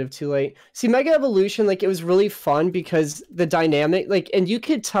competitive too late. See, Mega Evolution, like, it was really fun because the dynamic, like, and you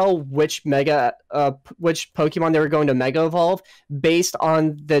could tell which which Pokemon they were going to Mega Evolve based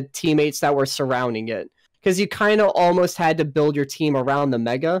on the teammates that were surrounding it. Because you kind of almost had to build your team around the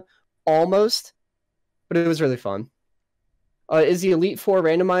Mega, almost, but it was really fun. Is the Elite Four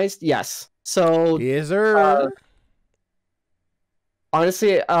randomized? Yes. So, yes, sir.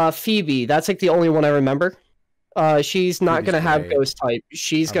 Honestly, Phoebe, that's like the only one I remember. She's not going to have Ghost type.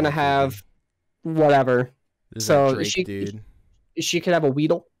 She's going to have whatever. So Drake, she could have a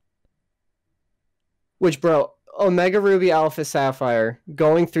Weedle. Which, bro, Omega Ruby, Alpha Sapphire,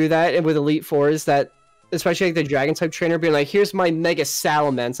 going through that and with Elite Fours, that, especially like the Dragon type trainer being like, here's my Mega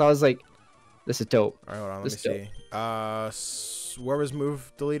Salamence. I was like, this is dope. All right, hold on, let me see. Where was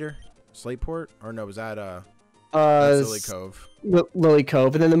Move Deleter? Slateport? Or no, was that Lily Cove? Lily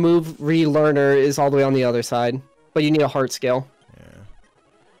Cove, and then the move relearner is all the way on the other side, but you need a heart scale. Yeah.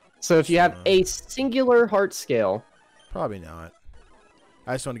 So if you have a singular heart scale, probably not.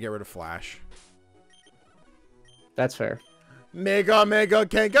 I just want to get rid of Flash. That's fair. Mega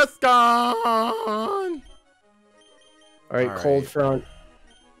Kangaskhan. All right, Cold Front.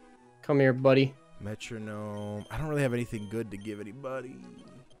 Come here, buddy. Metronome. I don't really have anything good to give anybody.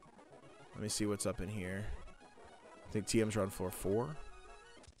 Let me see what's up in here. I think TM's are on floor 4.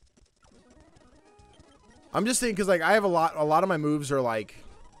 I'm just thinking because like I have a lot of my moves are like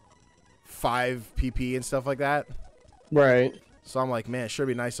 5 PP and stuff like that. Right. So I'm like, man, it sure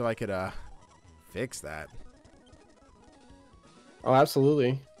be nice if I could fix that. Oh,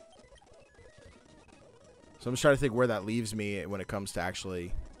 absolutely. So I'm just trying to think where that leaves me when it comes to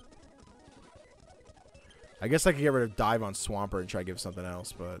actually. I guess I could get rid of Dive on Swampert and try to give something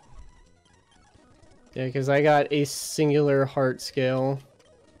else, but. Yeah, because I got a singular heart scale.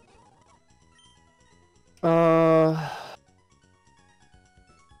 Hey,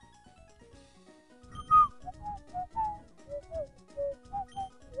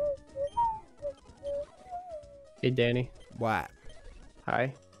 Danny. What?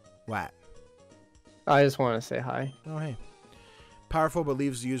 Hi. What? I just want to say hi. Oh, hey. Powerful, but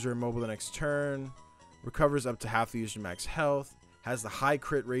leaves the user immobile the next turn. Recovers up to half the user's max health. Has the high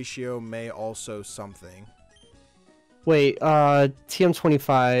crit ratio, may also something. Wait,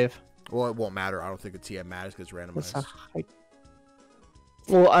 TM25. Well, it won't matter. I don't think the TM matters because it's randomized.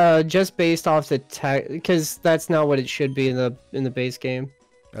 Well, just based off the tech, because that's not what it should be in the base game.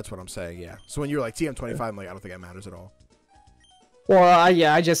 That's what I'm saying, yeah. So when you're like TM25, I'm like, I don't think that matters at all. Well,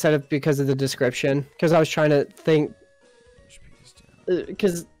 yeah, I just said it because of the description. Because I was trying to think.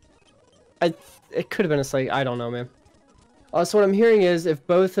 Because it could have been a slight. I don't know, man. So what I'm hearing is if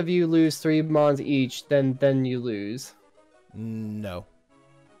both of you lose 3 mons each, then you lose. No.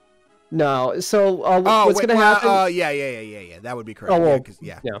 No. So what's gonna happen? Yeah. That would be correct. Oh, well,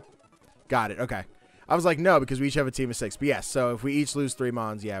 yeah. Got it. Okay. I was like, no, because we each have a team of 6. But yes, so if we each lose 3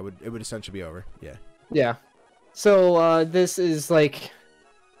 mons, yeah, it would essentially be over. Yeah. Yeah. So this is like,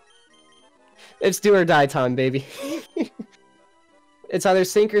 it's do or die time, baby. It's either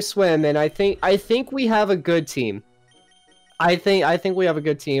sink or swim, and I think we have a good team. I think we have a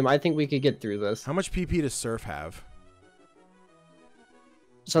good team. I think we could get through this. How much PP does Surf have?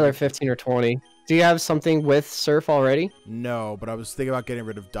 So they're 15 or 20. Do you have something with Surf already? No, but I was thinking about getting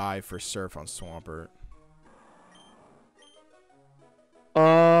rid of Dive for Surf on Swampert.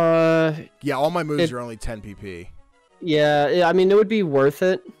 Yeah, all my moves are only 10 PP. Yeah, I mean, it would be worth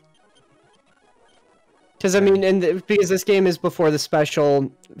it. Because, I mean, because this game is before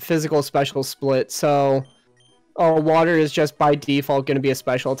the physical special split, so water is just by default going to be a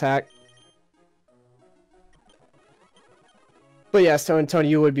special attack. But yeah, so Tony,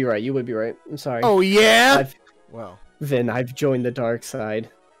 you would be right. You would be right. I'm sorry. Oh, yeah? Well, Vin, I've joined the dark side.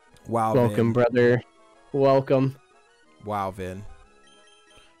 Wow, welcome, Vin. Brother. Welcome. Wow, Vin.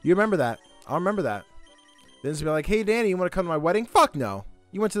 You remember that. I'll remember that. Vin's gonna be like, hey, Danny, you want to come to my wedding? Fuck no.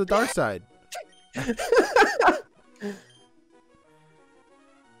 You went to the dark side. I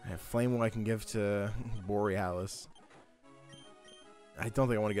have Flame Wheel I can give to Borealis. I don't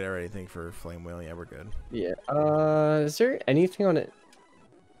think I want to get anything for Flame Wheel. Yeah, we're good. Yeah. Is there anything on it?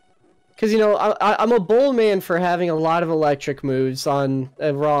 Because, you know, I'm a bull man for having a lot of electric moves on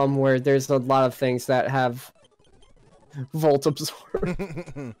a ROM where there's a lot of things that have Volt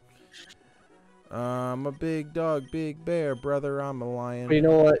Absorb. I'm a big dog, big bear, brother. I'm a lion. But you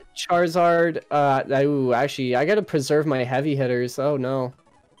know what? Charizard. Ooh, actually, I gotta preserve my heavy hitters. Oh no.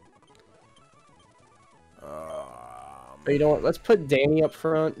 But you know what? Let's put Danny up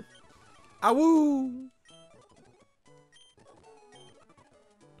front. Awoo!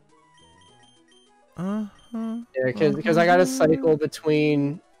 Yeah, because I got a cycle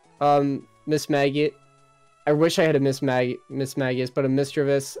between Miss Maggot. I wish I had a Miss Magius, but a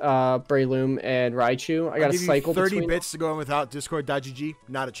Mischievous, Breloom, and Raichu. I got a cycle 30 between bits to go in without Discord.gg.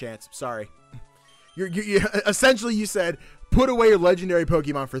 Not a chance. Sorry. You essentially you said put away your legendary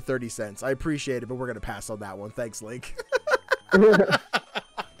Pokemon for 30 cents. I appreciate it, but we're gonna pass on that one. Thanks, Link. And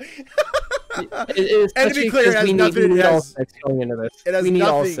to be clear, it has nothing.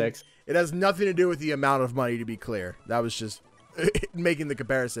 It has nothing to do with the amount of money. To be clear, that was just making the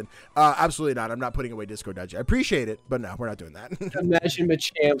comparison. Absolutely not. I'm not putting away Discord.gg. I appreciate it, but no, we're not doing that. Imagine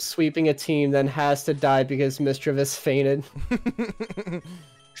Machamp sweeping a team, then has to die because Mischievous fainted.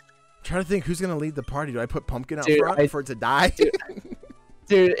 Trying to think who's gonna lead the party. Do I put Pumpkin out front for it to die?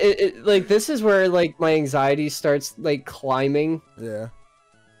 Dude, like this is where like my anxiety starts like climbing. Yeah.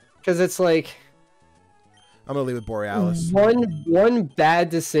 Because it's like I'm gonna leave with Borealis. One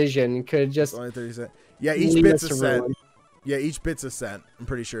bad decision could just only 30 cents. Yeah, each bit's a cent. Yeah, each bit's a cent. I'm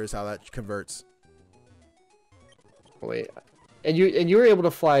pretty sure is how that converts. Wait, and you were able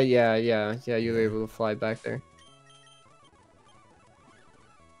to fly. Yeah, you were able to fly back there.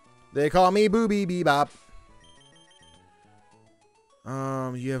 They call me Booby Bebop.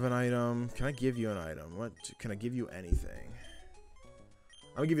 You have an item. Can I give you an item? What can I give you? Anything?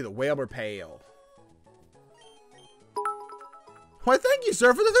 I'm gonna give you the Whalebur Pale. Why, thank you,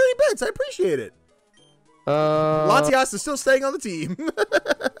 sir, for the 30 bits. I appreciate it. Latias is still staying on the team.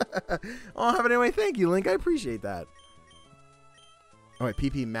 Oh, have it anyway. Thank you, Link. I appreciate that. Oh, wait,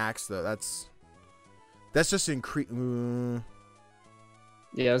 PP Max though. That's just increase.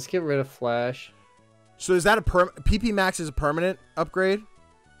 Yeah, let's get rid of Flash. So is that a PP Max is a permanent upgrade?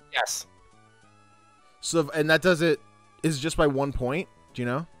 Yes. So and that does it is just by 1 point. Do you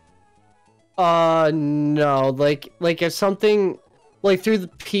know? No. Like if something like through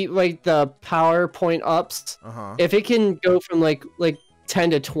the power point ups, if it can go from like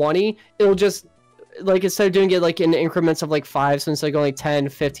 10 to 20, it'll just like instead of doing it like in increments of like 5, so instead of going like 10,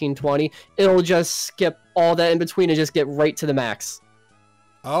 15, 20, it'll just skip all that in between and just get right to the max.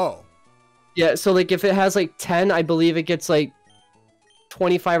 Oh. Yeah, so like if it has like 10, I believe it gets like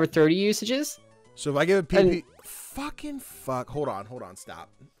 25 or 30 usages. So if I give it PP fuck. Hold on, stop.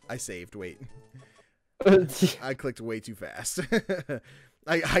 I saved, wait. I clicked way too fast.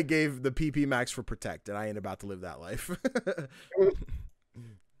 I gave the PP Max for Protect, and I ain't about to live that life.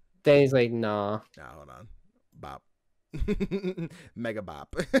 Danny's like, nah. Nah, hold on. Bop. Mega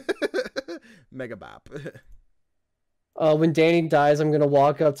bop. Mega bop. When Danny dies, I'm gonna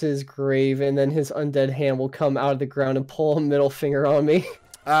walk up to his grave, and then his undead hand will come out of the ground and pull a middle finger on me.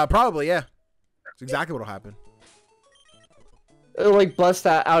 Probably, yeah. That's exactly what'll happen. It'll like bust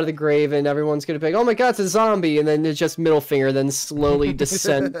that out of the grave, and everyone's gonna be like, "Oh my god, it's a zombie!" And then it's just middle finger, then slowly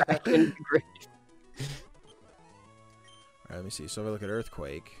descend back into the grave. Alright, let me see. So if I look at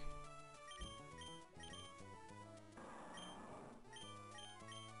Earthquake.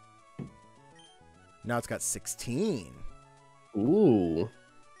 Now it's got 16. Ooh.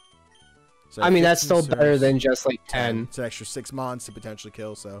 So I mean, that's still better than just like 10. It's an extra 6 mons to potentially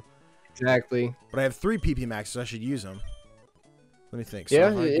kill, so. Exactly. But I have 3 PP maxes, so I should use them. Let me think. So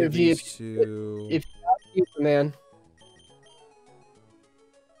yeah, if you man.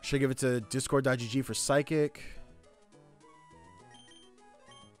 Should I give it to Discord.gg for Psychic?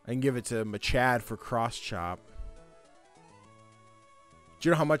 I can give it to Machad for Cross Chop. Do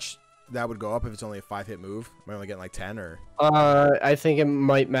you know how much that would go up if it's only a 5-hit move? Am I only getting like 10 or? I think it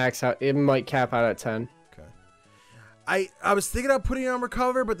might max out. It might cap out at 10. Okay. I was thinking about putting it on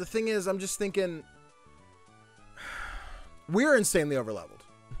Recover, but the thing is, I'm just thinking we're insanely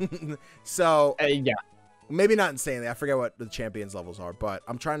overleveled. So yeah, maybe not insanely. I forget what the champions levels are, but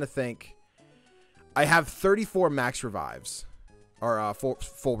I'm trying to think. I have 34 max revives or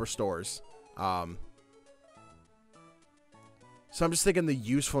full restores. So I'm just thinking the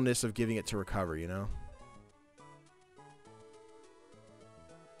usefulness of giving it to Recover, you know?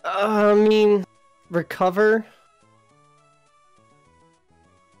 I mean, Recover.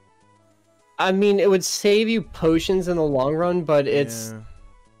 I mean, it would save you potions in the long run, but it's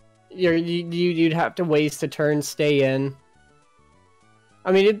you'd have to waste a turn, stay in.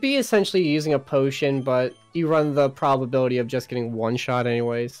 I mean, it'd be essentially using a potion, but you run the probability of just getting one shot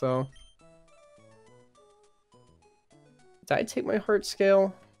anyway. So, did I take my heart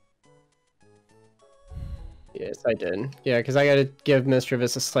scale? Yes, I did. Yeah, because I gotta give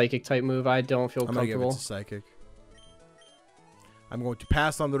Mischievous a psychic type move. I don't feel comfortable. I'm gonna give it to psychic. I'm going to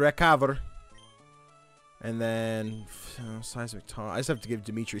pass on the Recover. And then seismic taunt. I just have to give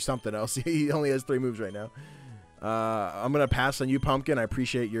Dimitri something else. He only has 3 moves right now. I'm gonna pass on you, Pumpkin. I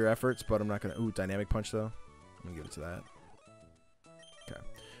appreciate your efforts, but I'm not gonna. Ooh, dynamic punch though. I'm gonna give it to that. Okay.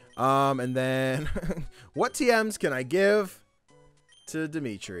 And then what TMs can I give to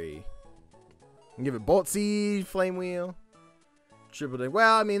Dimitri? I can give it Bolt Seed, Flame Wheel, Triple Day.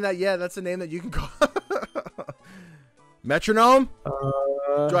 Well, I mean that's a name that you can call. Metronome?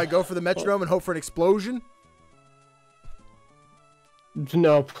 Do I go for the metronome and hope for an explosion?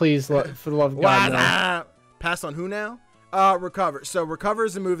 No, please, for the love of God, no. Pass on who now? Recover. So Recover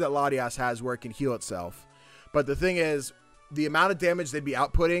is a move that Latias has where it can heal itself. But the thing is, the amount of damage they'd be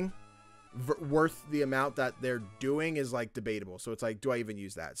outputting worth the amount that they're doing is like debatable. So it's like, do I even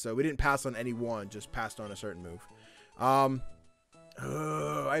use that? So we didn't pass on any one, just passed on a certain move. I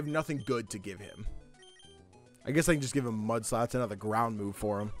have nothing good to give him. I guess I can just give him Mudslap. That's another ground move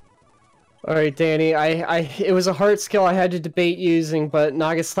for him. All right, Danny. It was a hard skill I had to debate using, but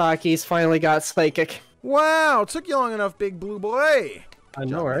Nagasaki's finally got Psychic. Wow, took you long enough, big blue boy. I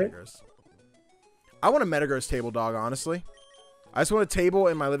know, right? I want a Metagross table, dog, honestly. I just want a table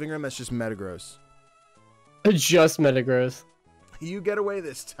in my living room that's just Metagross. Just Metagross. You get away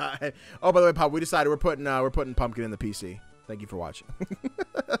this time. Oh, by the way, Pop, we decided we're putting Pumpkin in the PC. Thank you for watching.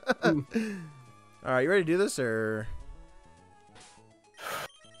 All right, you ready to do this, or?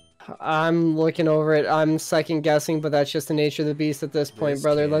 I'm looking over it. I'm second guessing, but that's just the nature of the beast at this point,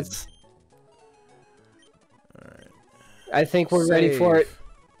 brother. Kid. Let's. All right. I think we're ready for it.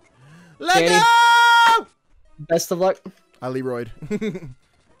 Let Danny, go! best of luck. I Leroyed. Oh, you're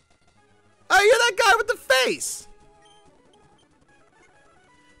that guy with the face.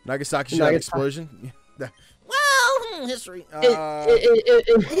 Nagasaki should have an explosion. Well, history. Well,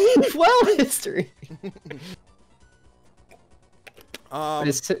 history.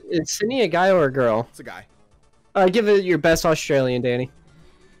 Is Sydney a guy or a girl? It's a guy. Give it your best Australian, Danny.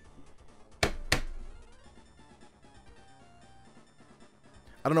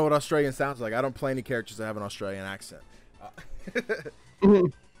 I don't know what Australian sounds like. I don't play any characters that have an Australian accent.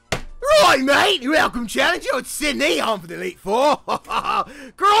 Right, mate. Welcome, challenger. It's Sydney. I'm for the Elite Four.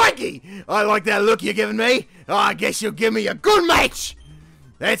 Crikey. I like that look you're giving me. Oh, I guess you'll give me a good match.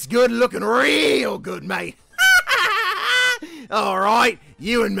 That's good looking real good, mate. All right,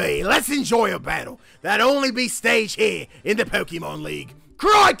 you and me. Let's enjoy a battle that only be staged here in the Pokemon League.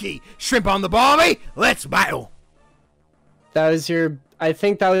 Crikey. Shrimp on the Barbie. Let's battle. That was your... I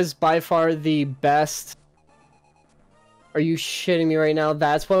think that was by far the best... Are you shitting me right now?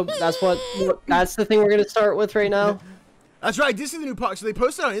 That's the thing we're gonna start with right now. That's right. This is the new podcast. So they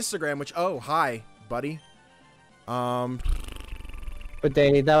posted on Instagram, which hi, buddy. But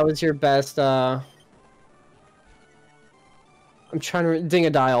Danny, that was your best. I'm trying to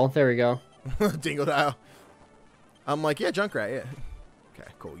Dingodile. There we go. Dingodile. I'm like, yeah, Junkrat. Yeah. Okay,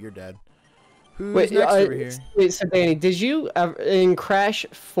 cool. You're dead. Who's next over here? Wait, so Danny, did you ever, in Crash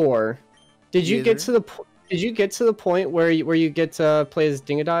 4? Did you get to the point where you get to play as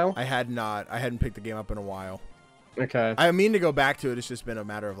Dingodile? I had not. I hadn't picked the game up in a while. Okay. I mean to go back to it. It's just been a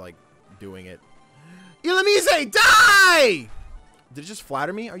matter of like doing it. Illumise, die! Did it just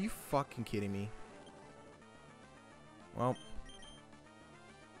flatter me? Are you fucking kidding me? Well.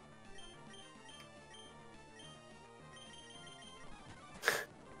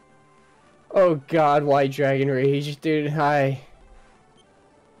 Oh god, why Dragon Rage? Dude, hi.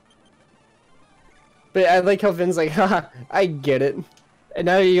 But I like how Vin's like, haha, I get it. And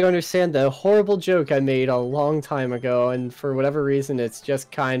now you understand the horrible joke I made a long time ago, and for whatever reason, it's just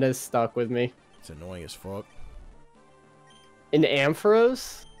kind of stuck with me. It's annoying as fuck. In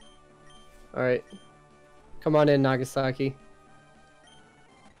Ampharos? Alright. Come on in, Nagasaki.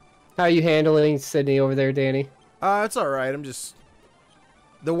 How are you handling Sydney over there, Danny? It's alright. I'm just...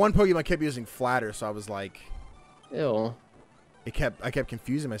 The one Pokemon kept using Flatter, so I was like... Ew. I kept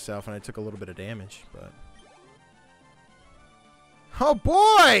confusing myself, and I took a little bit of damage, but... Oh,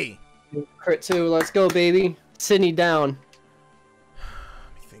 boy! Crit 2, let's go, baby. Sydney down.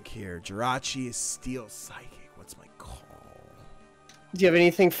 Let me think here. Jirachi is Steel Psychic. What's my call? Do you have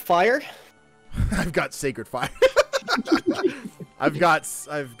anything fire? I've got Sacred Fire. I've got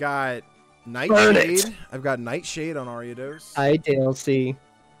Nightshade. I've got Nightshade on Ariados. Hi, DLC.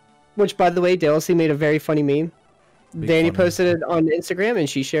 Which, by the way, DLC made a very funny meme. Danny posted it on Instagram, and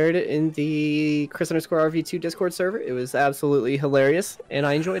she shared it in the Chris_RV2 Discord server. It was absolutely hilarious, and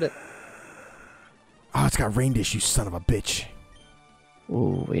I enjoyed it. Oh, it's got Rain Dish, you son of a bitch.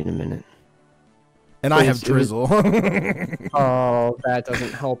 Oh, wait a minute. And I have Drizzle. Oh, that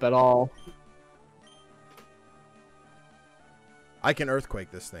doesn't help at all. I can Earthquake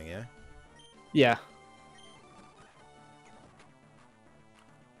this thing, yeah? Yeah.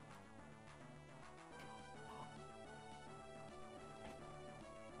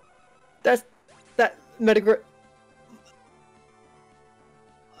 Metagross.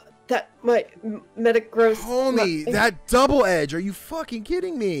 That my Metagross. Homie, that double edge. Are you fucking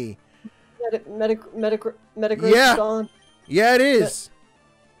kidding me? Metagross yeah. gone. Yeah, it is.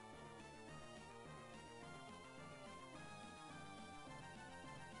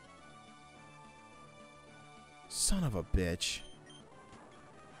 Son of a bitch.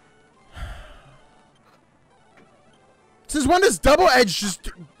 Since when does double edge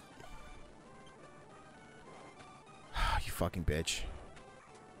just... You fucking bitch.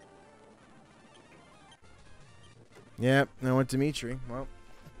 Yep, I went Dimitri. Well,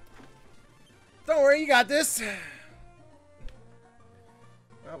 don't worry, you got this.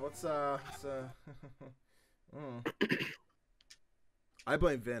 Well, I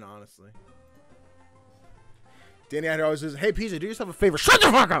blame Vin, honestly. Danny I'd always says, "Hey, PJ, do yourself a favor. Shut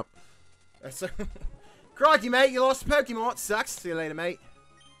the fuck up!" That's crikey, mate. You lost Pokemon. It sucks. See you later, mate.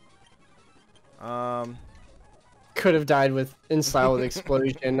 Could have died in style with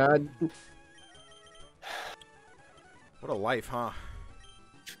explosion. What a life, huh?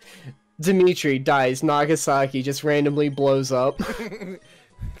 Dimitri dies. Nagasaki just randomly blows up.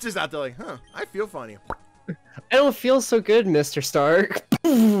 Just out there like, huh? I feel funny. I don't feel so good, Mr. Stark.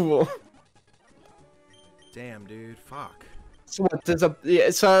 Damn, dude. Fuck. So what,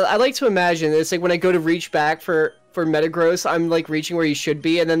 so I like to imagine it's like when I go to reach back for Metagross, I'm like reaching where you should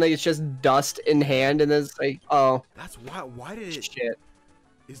be, and then like, it's just dust in hand, and then it's like, oh. That's why. Why did it? Shit.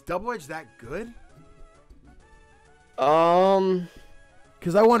 Is Double Edge that good?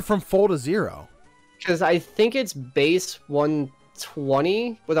 Because I went from full to 0. Because I think it's base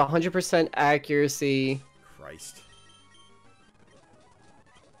 120 with 100% accuracy. Christ.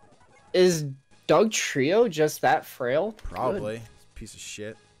 Is Doug Trio just that frail? Probably. Piece of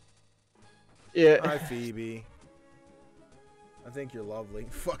shit. Yeah. Hi, Phoebe. I think you're lovely.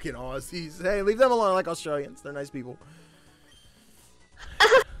 Fucking Aussies. Hey, leave them alone. I like Australians. They're nice people.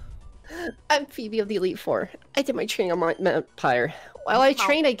 I'm Phoebe of the Elite Four. I did my training on my Empire. While I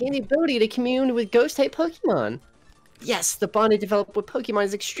trained, I gained the ability to commune with ghost-type Pokemon. Yes, the bond I developed with Pokemon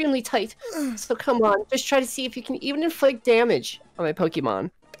is extremely tight. So come on, just try to see if you can even inflict damage on my Pokemon.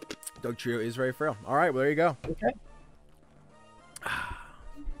 Doug Trio is very frail. All right, well, there you go. Okay.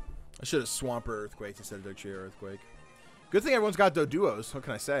 I should have Swampert Earthquake instead of Doug Trio Earthquake. Good thing everyone's got Doduos. What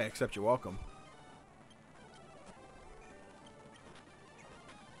can I say? Except you're welcome.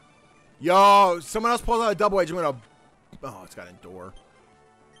 Yo, someone else pulls out a double edge. I'm gonna. Oh, it's got Endure.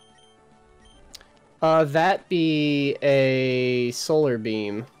 That be a Solar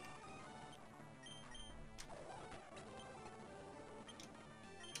Beam.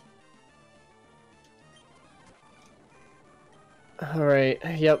 All right.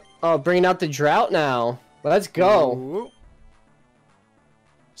 Yep. Oh, bringing out the Drought now. Let's go. Ooh.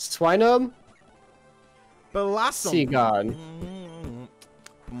 Swinub. Blossom. Sea God.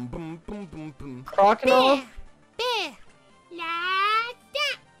 Crocodile.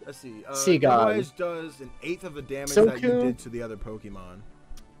 Let's see. Sea God. Double Edge does 1/8 of the damage that you did to the other Pokemon.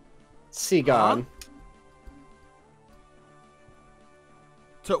 Sea God.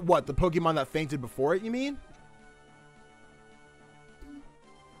 To what? The Pokemon that fainted before it, you mean?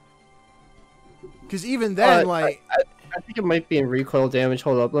 Because even then, like... I think it might be in recoil damage.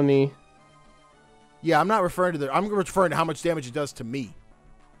 Hold up, let me... Yeah, I'm not referring to the... I'm referring to how much damage it does to me.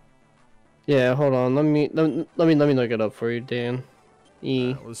 Yeah, hold on. Let me look it up for you, Dan.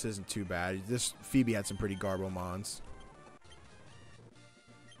 Well, this isn't too bad. This Phoebe had some pretty Garbomons.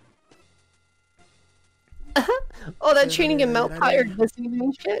 Oh, that training in Mount Pyre doesn't even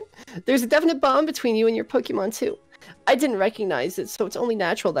mean shit. There's a definite bond between you and your Pokemon, too. I didn't recognize it, so it's only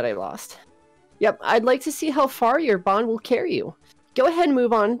natural that I lost. Yep, I'd like to see how far your bond will carry you. Go ahead and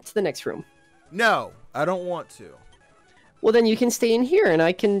move on to the next room. No, I don't want to. Well, then you can stay in here, and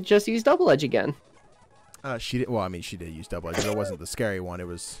I can just use Double Edge again. She did. Well, I mean, she did use Double Edge. But it wasn't the scary one. It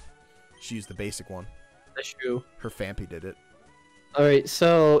was. She used the basic one. That's true. Her Fampy did it. All right,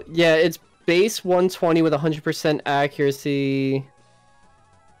 so yeah, it's base 120 with 100% accuracy.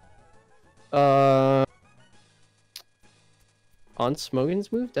 On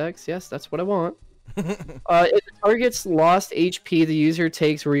Smogan's move decks, yes, that's what I want. If the target's lost HP, the user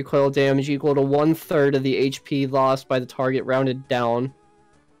takes recoil damage equal to 1/3 of the HP lost by the target, rounded down.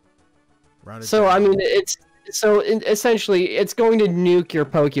 I mean, essentially it's going to nuke your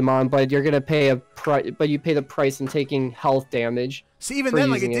Pokemon, but you're gonna pay a price. But you pay the price in taking health damage. See, even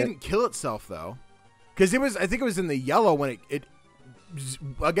then, like it didn't kill itself though, because it was. I think it was in the yellow when it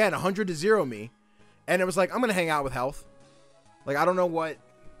again 100 to 0 me, and it was like I'm gonna hang out with health. Like I don't know what.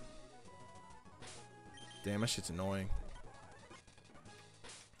 Damn, that shit's annoying.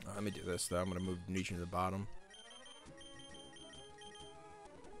 Let me do this, though. I'm going to move Dimitri to the bottom.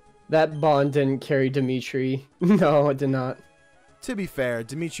 That bond didn't carry Dimitri. No, it did not. To be fair,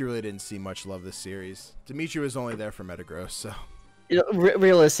 Dimitri really didn't see much love this series. Dimitri was only there for Metagross, so...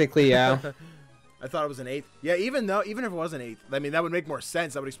 Realistically, yeah. I thought it was an 8th. Yeah, even if it was an 8th, I mean, that would make more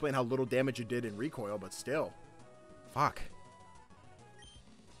sense. That would explain how little damage it did in recoil, but still. Fuck.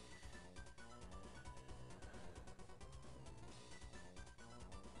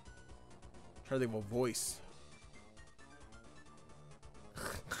 Try to think of a voice.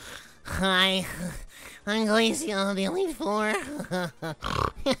 Hi, I'm Glacio of the Elite Four.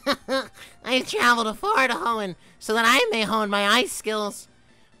 I've traveled afar to Hoenn so that I may hone my ice skills.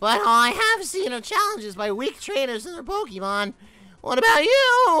 But all I have seen are challenges by weak trainers and their Pokemon. What about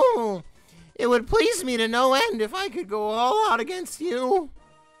you? It would please me to no end if I could go all out against you.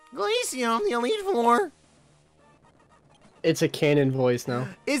 Glacio of the Elite Four. It's a canon voice now.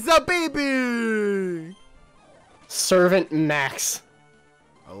 It's a baby! Servant Max.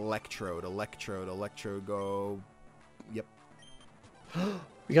 Electrode, go. Yep.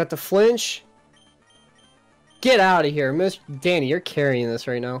 We got the flinch. Get out of here. Mr. Danny, you're carrying this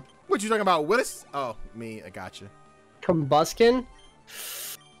right now. What you talking about, Willis? Oh, me, I gotcha. Combuskin?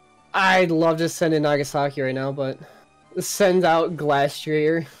 I'd love to send in Nagasaki right now, but send out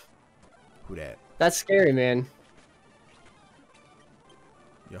Glastrier. Who that? That's scary, man.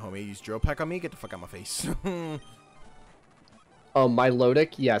 Yo, homie, use Drill Peck on me? Get the fuck out of my face. Oh, my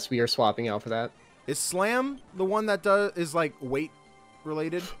Lodic? Yes, we are swapping out for that. Is Slam the one that is like weight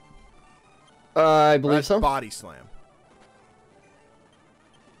related? I believe so. Body Slam.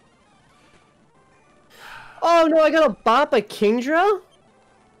 Oh no, I got a bop a Kingdra?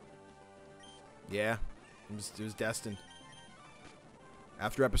 Yeah, it was destined.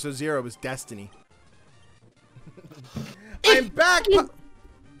 After episode 0, it was destiny. I'm back.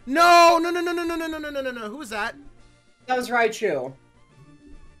 No. Who was that? That was Raichu.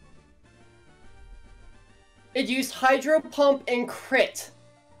 It used Hydro Pump and Crit.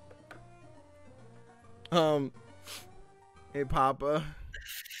 Hey, Papa.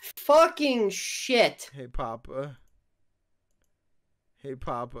 Fucking shit. Hey, Papa. Hey,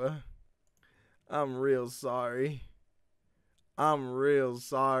 Papa. I'm real sorry. I'm real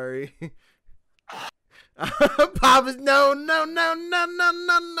sorry. Papa's no.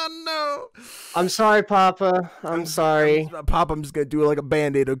 I'm sorry, Papa. I'm sorry. Papa, I'm just gonna do it like a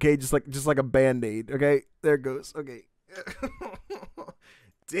band-aid, okay? Just like a band-aid, okay? There it goes. Okay.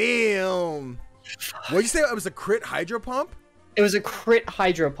 Damn. What'd you say? It was a crit Hydro Pump? It was a crit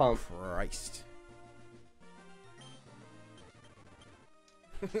Hydro Pump. Christ.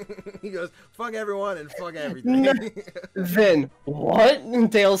 He goes, fuck everyone and fuck everything. Then, what?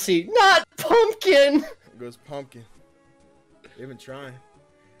 DLC, not Pumpkin! It goes Pumpkin. They've been trying.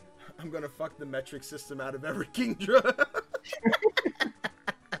 I'm gonna fuck the metric system out of every Kingdra.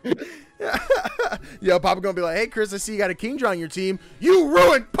 Yo, Papa gonna be like, hey, Chris, I see you got a Kingdra on your team. You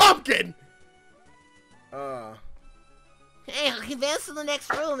ruined Pumpkin! Hey, I'll advance to the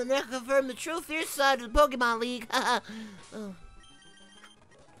next room and then confirm the true fierce side of the Pokemon League. Oh.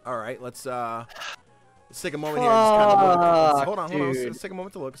 All right, let's take a moment here and just kind of look. Hold on. Let's take a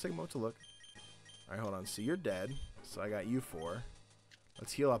moment to look. All right, hold on. So you're dead. So I got you 4.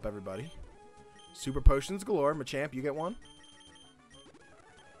 Let's heal up, everybody. Super potions galore. Machamp, you get one.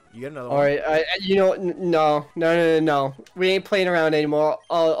 You get another one. All right, you know, no. We ain't playing around anymore.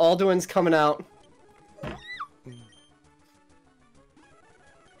 Alduin's coming out.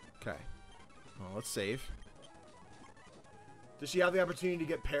 Okay. Well, let's save. Does she have the opportunity to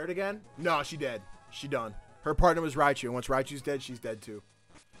get paired again? No, she dead. She done. Her partner was Raichu, and once Raichu's dead, she's dead too.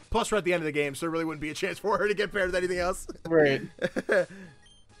 Plus, we're at the end of the game, so there really wouldn't be a chance for her to get paired with anything else. Right.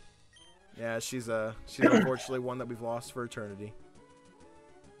 Yeah, she's unfortunately one that we've lost for eternity.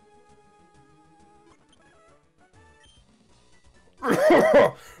 I'm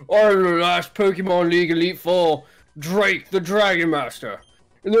the last Pokemon League Elite Four, Drake the Dragon Master.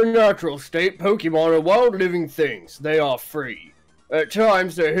 In their natural state, Pokemon are wild living things. They are free. At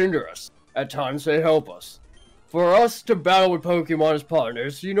times they hinder us. At times they help us. For us to battle with Pokemon as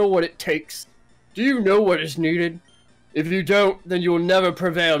partners, you know what it takes? Do you know what is needed? If you don't, then you will never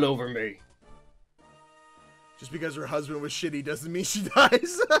prevail over me. Just because her husband was shitty doesn't mean she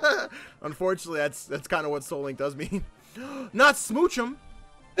dies. Unfortunately, that's kind of what SoulLink does mean. Not smooch him.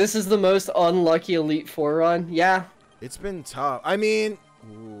 This is the most unlucky Elite Four run. Yeah. It's been tough. I mean,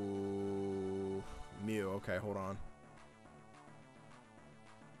 ooh, Mew. Okay, hold on.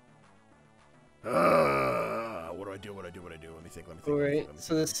 What do I do? Let me think. Alright,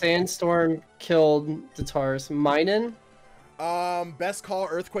 so the Sandstorm killed the Tars. Minun? Best call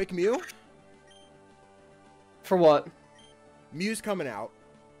Earthquake Mew. For what? Mew's coming out.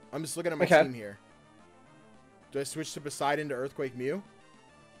 I'm just looking at my team here. Do I switch to Poseidon to Earthquake Mew?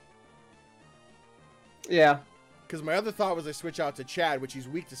 Yeah. Because my other thought was I switch out to Chad, which he's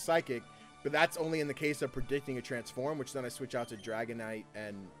weak to Psychic, but that's only in the case of predicting a transform, which then I switch out to Dragonite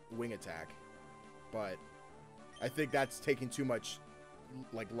and Wing Attack. But I think that's taking too much,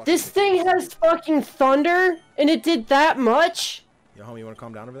 like, luck. This thing has fucking thunder, and it did that much? Yo, homie, you want to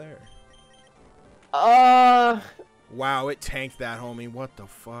calm down over there? Wow, it tanked that, homie. What the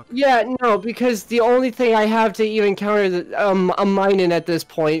fuck? Yeah, no, because the only thing I have to even counter the, a Minun at this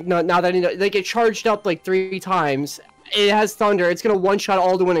point, now that they get charged up like 3 times, it has thunder. It's gonna one-shot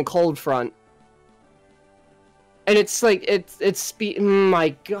Alduin and Cold Front. And it's like, it's speed. My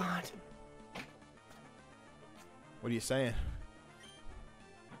god. What are you saying?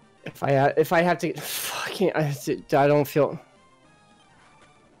 If I have to, fucking, I don't feel.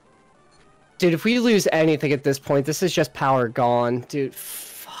 Dude, if we lose anything at this point, this is just power gone. Dude,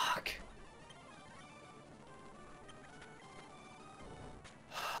 fuck.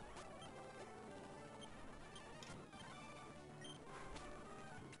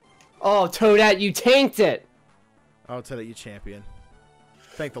 Oh, Toadette, you tanked it! Oh, Toadette, you champion.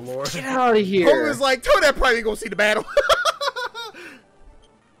 Thank the Lord. Get out of here. Homie was like, Toadette probably gonna see the battle.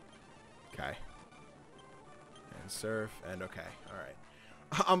 Okay. And surf, and okay. Alright.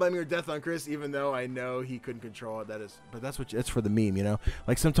 I'm blaming your death on Chris, even though I know he couldn't control it. But that's what it's for the meme, you know.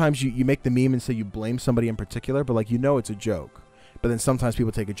 Like sometimes you make the meme and say you blame somebody in particular, but like it's a joke. But then sometimes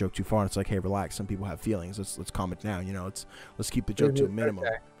people take a joke too far, and it's like, hey, relax. Some people have feelings. Let's calm it down, you know. Let's keep the joke to a minimum.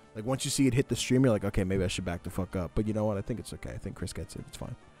 Okay. Like once you see it hit the stream, you're like, okay, maybe I should back the fuck up. But you know what? I think it's okay. I think Chris gets it. It's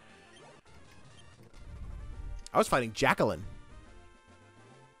fine. I was fighting Jacqueline.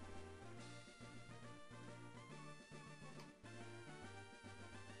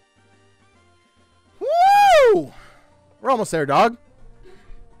 Woo! We're almost there, dog.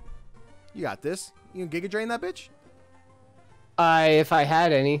 You got this. You can Giga Drain that bitch? If I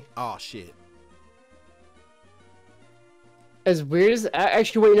had any. Oh, shit. As weird as...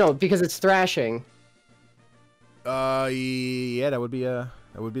 Actually, wait, no, because it's thrashing. Yeah, that would be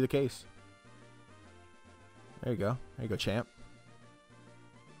the case. There you go. There you go, champ.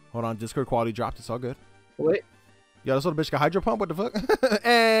 Hold on, Discord quality dropped. It's all good. Wait. Yo, this little bitch got Hydro Pump. What the fuck?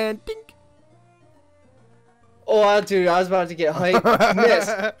 And dink. Oh, dude, I was about to get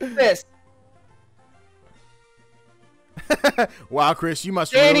hyped. Miss. Wow, Chris, you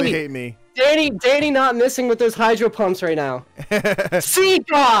must really hate me. Danny not missing with those Hydro Pumps right now. See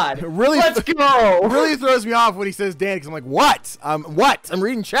God! Really, let's go! Really throws me off when he says Danny, because I'm like, what? What? I'm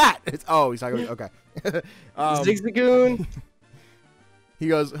reading chat. Oh, he's talking about, okay. Zigzagoon. He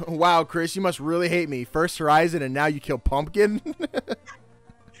goes, wow, Chris, you must really hate me. First Horizon, and now you kill Pumpkin?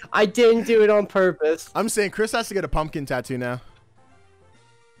 I didn't do it on purpose. I'm saying Chris has to get a pumpkin tattoo now.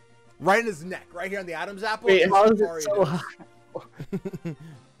 Right in his neck, right here on the Adam's apple. Wait, how is it so high?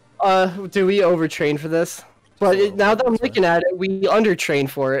 Do we overtrain for this? But now that I'm looking at it, we undertrain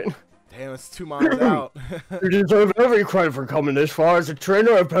for it. Damn, it's 2 miles out. You deserve every credit for coming this far as a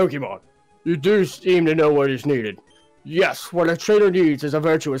trainer of Pokemon. You do seem to know what is needed. Yes, what a trainer needs is a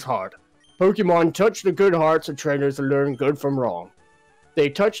virtuous heart. Pokemon touch the good hearts of trainers to learn good from wrong. They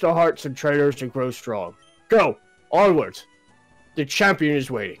touch the hearts of trainers to grow strong. Go, onwards. The champion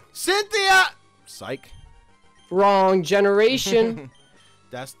is waiting. Cynthia! Psych. Wrong generation.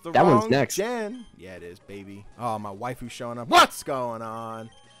 That's the that wrong one's next. gen. Yeah, it is, baby. Oh, my waifu's showing up. What's going on?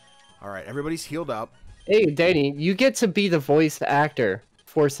 All right, everybody's healed up. Hey, Danny, you get to be the voice actor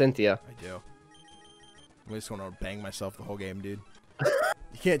for Cynthia. I do. I just want to bang myself the whole game, dude.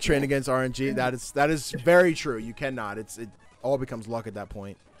 You can't train against RNG. That is very true. You cannot. It all becomes luck at that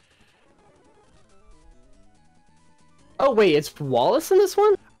point. Oh wait, it's Wallace in this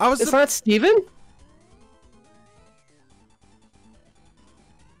one? It's not Steven?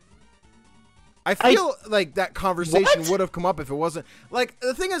 I feel like that conversation would have come up if it wasn't. Like,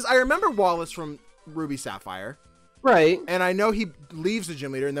 the thing is, I remember Wallace from Ruby Sapphire. Right. And I know he leaves the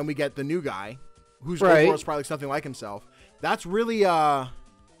gym leader, and then we get the new guy, who's overall's probably something like himself. That's really, yeah,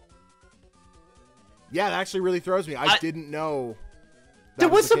 that actually really throws me. I didn't know.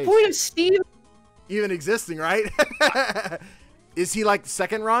 Dude, what's the point of Steve even existing, right? Is he like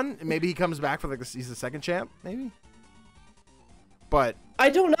second run? Maybe he comes back for like he's the second champ, maybe. But I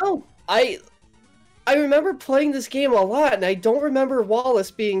don't know. I remember playing this game a lot, and I don't remember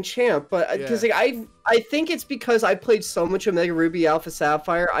Wallace being champ. But because like, I think it's because I played so much Omega Ruby Alpha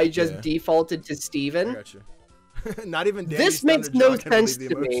Sapphire, I just defaulted to Steven. I got you. Not even Danny this makes no sense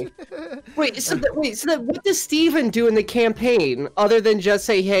to me. Wait, so what does Steven do in the campaign other than just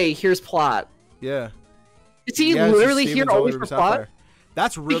say, "Hey, here's plot"? Yeah. Is he literally here always for plot?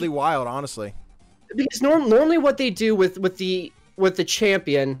 That's really wild, honestly. Because normally what they do with the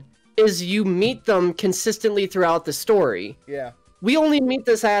champion is you meet them consistently throughout the story. Yeah. We only meet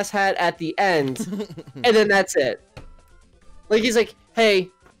this asshat at the end, and then that's it. Like, he's like, hey,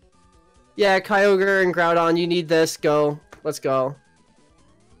 yeah, Kyogre and Groudon, you need this, go. Let's go.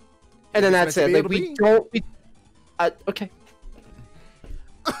 And then that's it. Like, okay.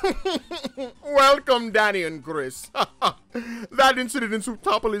 Welcome, Danny and Chris. That incident in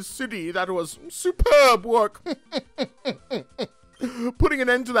Sutopolis City, that was superb work. Putting an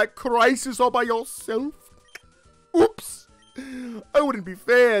end to that crisis all by yourself. Oops. I wouldn't be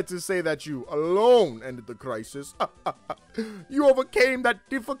fair to say that you alone ended the crisis. You overcame that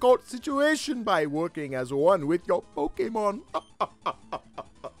difficult situation by working as one with your Pokemon.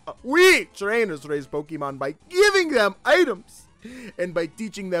 We trainers raise Pokemon by giving them items and by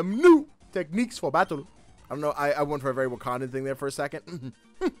teaching them new techniques for battle. I don't know, I went for a very Wakandan thing there for a second.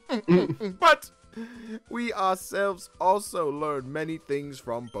 But we ourselves also learn many things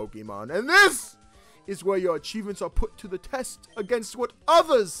from Pokemon. And this is where your achievements are put to the test against what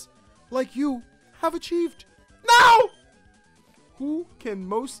others, like you, have achieved. Now, who can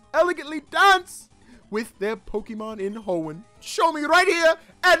most elegantly dance with their Pokemon in Hoenn? Show me right here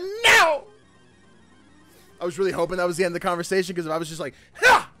and now! I was really hoping that was the end of the conversation, because if I was just like,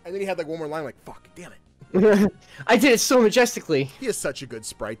 ha! And then he had like one more line, like, fuck, damn it. I did it so majestically. He is such a good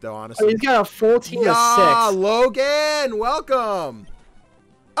sprite, though, honestly. Oh, he's got a full team of 6. Logan, welcome.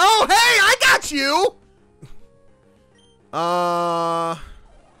 Oh, hey, I got you. Hi,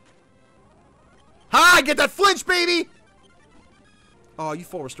 get that flinch, baby. Oh, you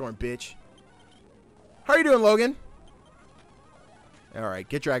full restoring, bitch. How are you doing, Logan? All right,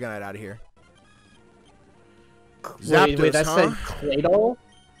 get Dragonite out of here. Wait, that said Claydol?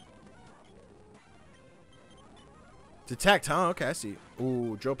 Detect, huh? Okay, I see.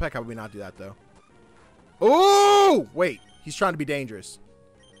 Ooh, Joe Peck, how would we not do that, though? Ooh! Wait, he's trying to be dangerous.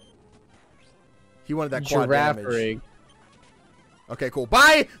 He wanted that quad damage. Rig. Okay, cool.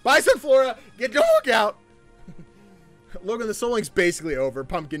 Bye! Bye, Sunflora! Get your hook out! Logan, the SoulLink's basically over.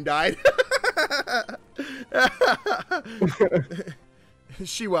 Pumpkin died.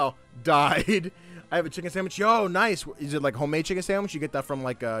 She died. I have a chicken sandwich. Yo, nice. Is it like homemade chicken sandwich? You get that from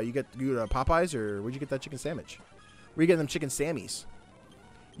like you go to Popeyes, or where'd you get that chicken sandwich? Where you getting them chicken Sammies?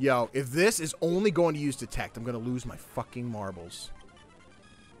 Yo, if this is only going to use Detect, I'm gonna lose my fucking marbles.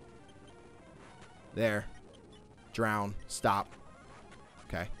 There. Drown. Stop.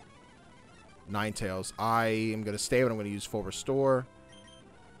 Okay. Ninetales. I am gonna stay, but I'm gonna use full restore.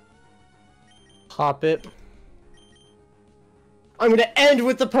 Pop it. I'm gonna end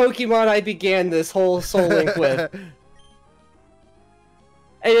with the Pokemon I began this whole SoulLink with.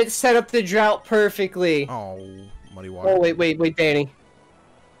 And it set up the drought perfectly. Oh, muddy water. Oh, wait, Danny.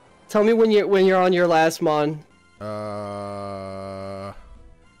 Tell me when you're on your last mon. Okay.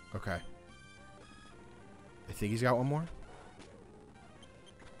 I think he's got one more.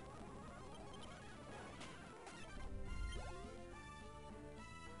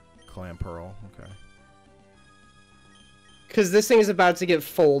 Clam Pearl, okay. Because this thing is about to get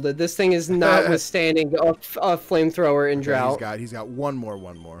folded. This thing is not withstanding a flamethrower in drought. He's got one more.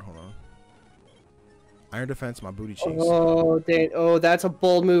 Hold on. Iron Defense, my booty cheeks. Oh, that's a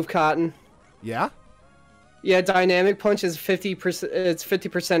bold move, Cotton. Yeah? Yeah, Dynamic Punch is 50%. It's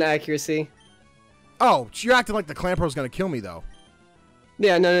 50% accuracy. Oh, you're acting like the Clam Pearl's gonna kill me, though.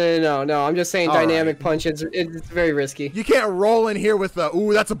 Yeah, no. I'm just saying Dynamic Punch. It's very risky. You can't roll in here with the,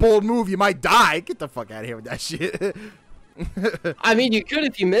 ooh, that's a bold move. You might die. Get the fuck out of here with that shit. I mean, you could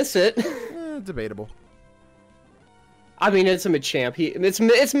if you miss it. Debatable. I mean, it's a Machamp. It's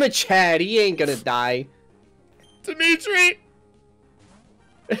Machad. He ain't gonna die. Dimitri!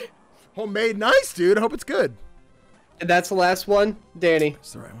 Homemade, nice, dude. I hope it's good. And that's the last one, Danny.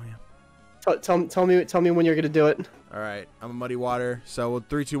 That's the right one, yeah. Tell me when you're gonna do it. All right, I'm a Muddy Water. So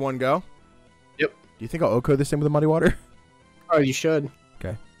 3, 2, 1, go. Yep. Do you think I'll Oko this in with a Muddy Water? Oh, you should.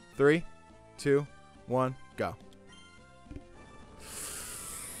 Okay. 3, 2, 1, go.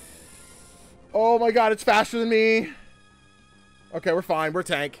 Oh my god, it's faster than me. Okay, we're fine. We're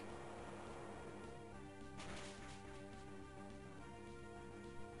tank.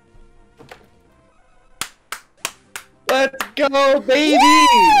 Let's go, baby!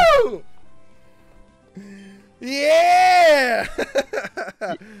 Woo! Yeah!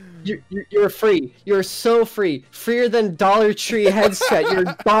 You're free. You're so free. Freer than Dollar Tree headset. You're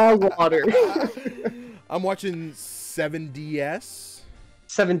dog water. I'm watching 7DS.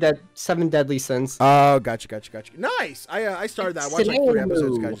 Seven Deadly Sins. Oh, gotcha. Nice. I started that. I watched like 3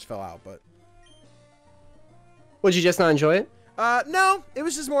 episodes. I just fell out, but. Would you just not enjoy it? No. It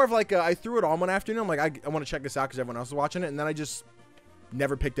was just more of like I threw it on one afternoon. I'm like, I want to check this out because everyone else was watching it, and then I just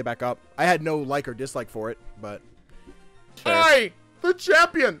never picked it back up. I had no like or dislike for it, but. Fair. I, the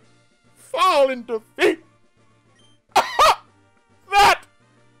champion, fall into defeat. That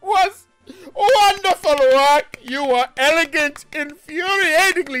was wonderful work. You were elegant,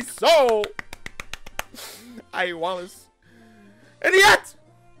 infuriatingly so. Aye, Wallace. And yet,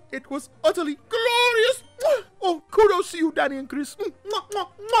 it was utterly glorious. Oh, kudos to you, Danny and Chris.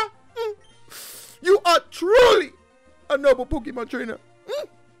 You are truly a noble Pokemon trainer.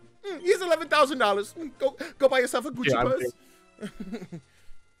 Here's $11,000. Go buy yourself a Gucci purse.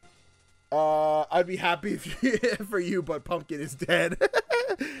 I'd be happy for you, but Pumpkin is dead.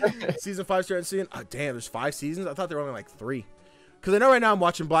 Season 5 starting soon. Oh, damn, there's 5 seasons? I thought there were only like 3. Because I know right now I'm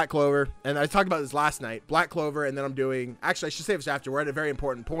watching Black Clover, and I talked about this last night. Black Clover, and then I'm doing... Actually, I should save this after. We're at a very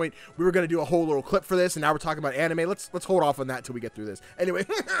important point. We were going to do a whole little clip for this, and now we're talking about anime. Let's hold off on that till we get through this. Anyway.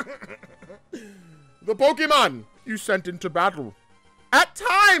 The Pokemon you sent into battle. At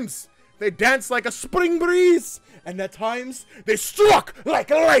times, they danced like a spring breeze, and at times, they struck like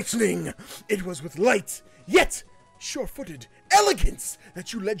lightning. It was with light, yet sure-footed elegance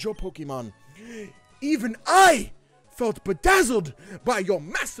that you led your Pokemon. Even I felt bedazzled by your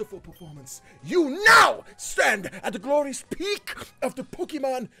masterful performance. You now stand at the glorious peak of the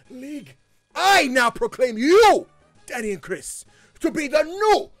Pokemon League. I now proclaim you, Danny and Chris, to be the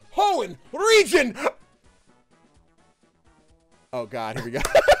new Hoenn region. Oh God, here we go.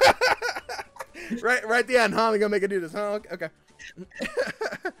 right at the end, huh? We're gonna make it do this, huh? Okay.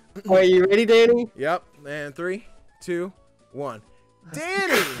 Are you ready, Danny? Yep. And 3, 2, 1.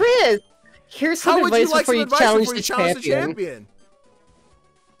 Danny! Chris! Here's some advice before you challenge the champion.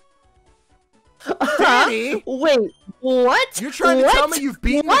 Danny! Wait, what? You're trying to tell me you've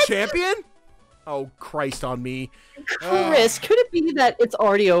beaten the champion? Oh, Christ on me. Chris, could it be that it's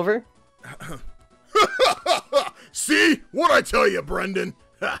already over? See? What'd I tell you, Brendan?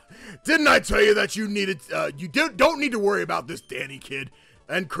 Didn't I tell you that you needed, don't need to worry about this Danny kid.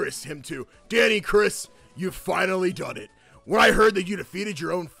 And Chris, him too. Danny, Chris, you've finally done it. When I heard that you defeated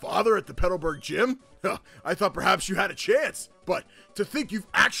your own father at the Petalburg gym, I thought perhaps you had a chance. But to think you've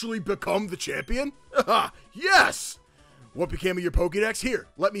actually become the champion? Yes! What became of your Pokédex? Here,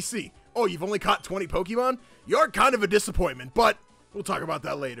 let me see. Oh, you've only caught 20 Pokemon? You're kind of a disappointment, but we'll talk about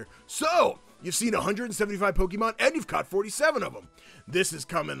that later. So, you've seen 175 Pokemon, and you've caught 47 of them. This is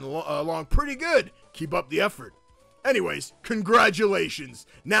coming along pretty good. Keep up the effort. Anyways, congratulations.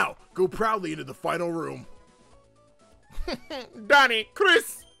 Now, go proudly into the final room. Danny,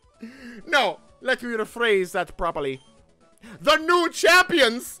 Chris. No, let me rephrase that properly. The new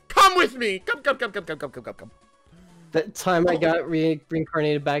champions, come with me. Come. That time I got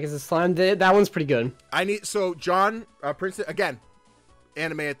reincarnated back as a slime, that one's pretty good. So John, Prince, again,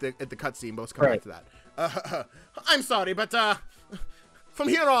 anime at the cutscene, both come back to that. I'm sorry, but from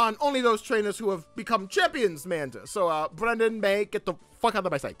here on, only those trainers who have become champions may enter. So Brendan, May, get the fuck out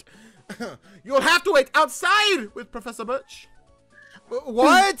of my sight. You'll have to wait outside with Professor Birch.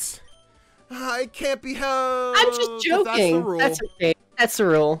 What? I can't be held. I'm just joking. That's the rule. That's okay. That's the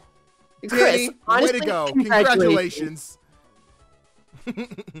rule. Chris, honestly, way to go. Congratulations.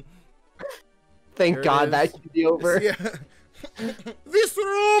 Thank God that should be over. Yeah. This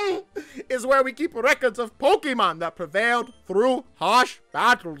room is where we keep records of Pokemon that prevailed through harsh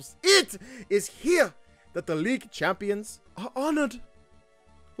battles. It is here that the League champions are honored.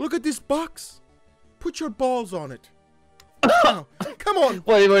 Look at this box. Put your balls on it. Now, come on.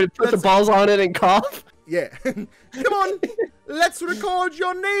 What, put the balls on it and cough? Yeah. Come on. Let's record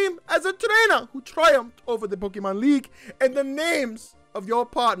your name as a trainer who triumphed over the Pokemon League and the names of your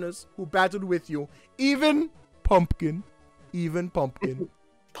partners who battled with you. Even Pumpkin.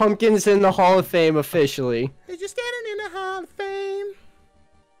 Pumpkin's in the Hall of Fame officially. You're just standing in the Hall of Fame.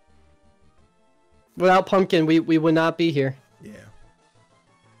 Without Pumpkin, we would not be here. Yeah.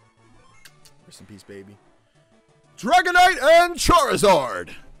 Rest in peace, baby. Dragonite and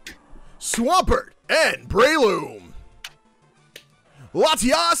Charizard. Swampert and Breloom.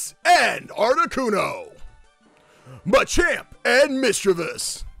 Latias and Articuno. Machamp and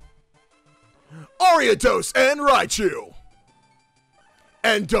Mischievous. Ariados and Raichu.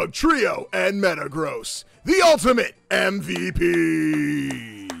 And Dugtrio and Metagross. The ultimate MVPs.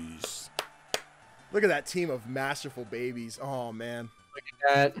 Look at that team of masterful babies. Oh, man. Look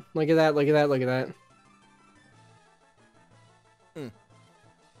at that. Look at that. Look at that. Look at that.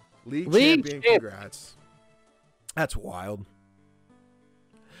 League champion, congrats. That's wild.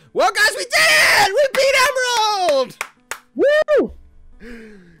 Well, guys, we did it! We beat Emerald! Woo!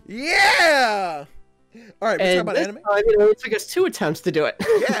 Yeah! All right, we're talking about anime? Time, you know, it took us 2 attempts to do it.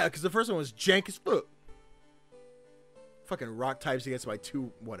 Yeah, because the first one was jank as fuck. Fucking rock types against my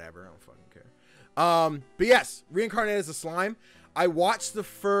 2, whatever. I don't fucking care. But yes, reincarnated as a slime. I watched the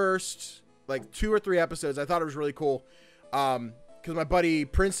first, like, 2 or 3 episodes. I thought it was really cool. Because my buddy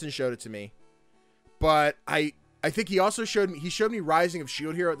Princeton showed it to me. But I think he also showed me Rising of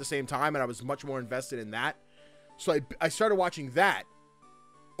Shield Hero at the same time, and I was much more invested in that. So I started watching that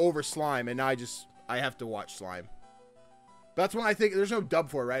over Slime, and now I have to watch Slime. But that's when I think there's no dub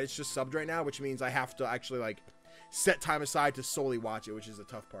for it, right? It's just subbed right now, which means I have to actually like set time aside to solely watch it, which is the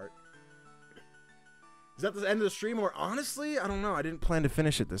tough part. Is that the end of the stream? Or honestly, I don't know. I didn't plan to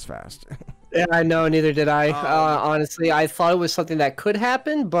finish it this fast. Yeah, I know. Neither did I. Honestly, I thought it was something that could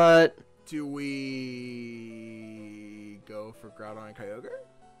happen, but do we go for Groudon and Kyogre?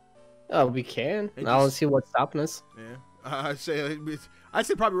 Oh, we can. I don't see what's stopping us. Yeah. I'd say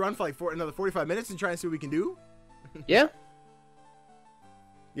probably run for like another 45 minutes and try and see what we can do. Yeah.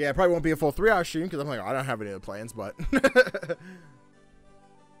 Yeah, it probably won't be a full 3-hour stream because I'm like, I don't have any other plans, but... Can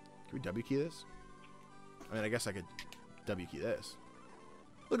we W key this? I mean, I guess I could W key this.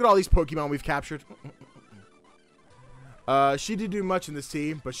 Look at all these Pokemon we've captured. She didn't do much in this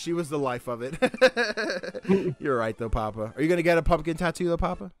team, but she was the life of it. You're right, though, Papa. Are you going to get a pumpkin tattoo, though,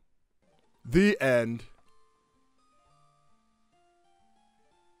 Papa? The end.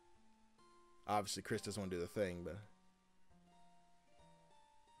 Obviously, Chris doesn't want to do the thing, but...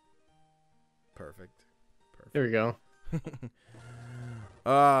 Perfect. There we go.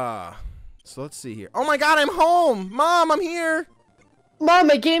 So let's see here. Oh my god, I'm home! Mom, I'm here! Mom,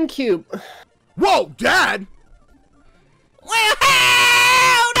 my GameCube! Whoa, Dad! Well,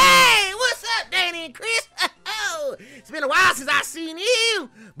 howdy! What's up, Danny and Chris? It's been a while since I've seen you,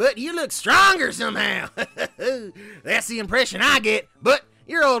 but you look stronger somehow. That's the impression I get, but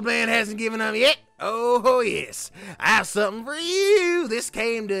your old man hasn't given up yet. Oh, yes. I have something for you. This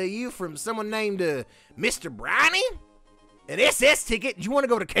came to you from someone named Mr. Brownie. An SS ticket? Do you want to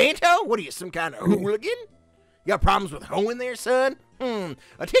go to Kanto? What are you, some kind of hooligan? You got problems with Hoenn there, son?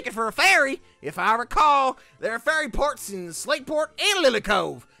 A ticket for a ferry. If I recall, there are ferry ports in Slateport and Lily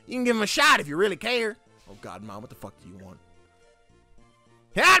Cove. You can give them a shot if you really care. Oh, God, Mom, what the fuck do you want?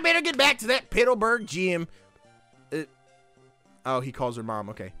 I'd better get back to that Pittsburgh gym. Oh, he calls her Mom.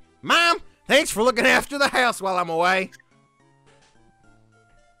 Okay. Mom, thanks for looking after the house while I'm away.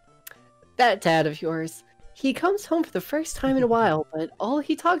 That dad of yours. He comes home for the first time in a while, but all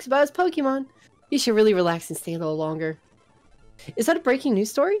he talks about is Pokemon. You should really relax and stay a little longer. Is that a breaking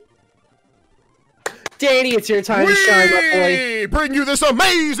news story? Danny, it's your time to shine, my boy. We bring you this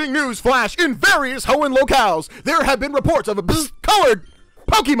amazing news flash. In various Hoenn locales, there have been reports of a colored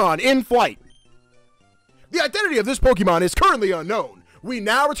Pokemon in flight. The identity of this Pokemon is currently unknown. We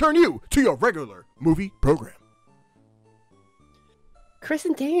now return you to your regular movie program. Chris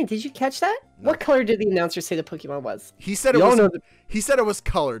and Danny, did you catch that? No. What color did the announcer say the Pokemon was? He said he said it was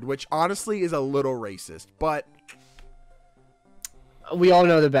colored, which honestly is a little racist, but we all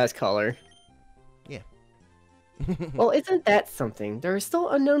know the best color. Yeah. Well, isn't that something? There are still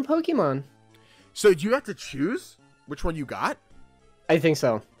unknown Pokemon. So do you have to choose which one you got? I think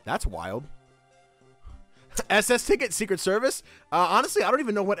so. That's wild. SS ticket, Secret Service. Honestly, I don't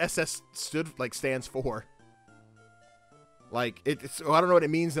even know what SS stands for. Like it's I don't know what it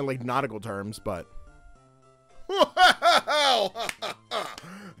means in like nautical terms, but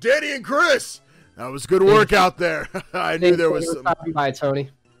Danny and Chris, that was good work out there. I knew there was some. Bye, Tony.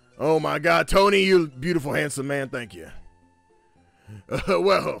 Oh my God, Tony, you beautiful, handsome man. Thank you.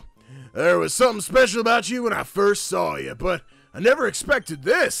 Well, there was something special about you when I first saw you, but I never expected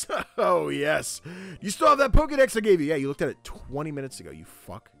this. Oh, yes. You still have that Pokedex I gave you. Yeah, you looked at it 20 minutes ago, you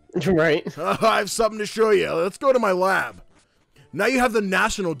fuck. Right. I have something to show you. Let's go to my lab. Now you have the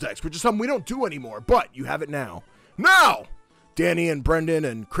National Dex, which is something we don't do anymore, but you have it now. Now, Danny and Brendan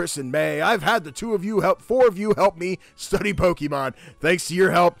and Chris and May, I've had the 4 of you help me study Pokemon. Thanks to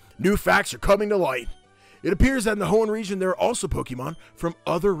your help, new facts are coming to light. It appears that in the Hoenn region, there are also Pokemon from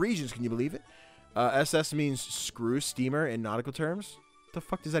other regions. Can you believe it? SS means screw steamer in nautical terms. What the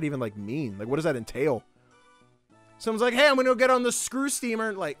fuck does that even like mean? Like, what does that entail? Someone's like, hey, I'm gonna go get on the screw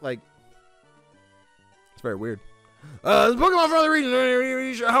steamer. Like, it's very weird. The Pokemon from other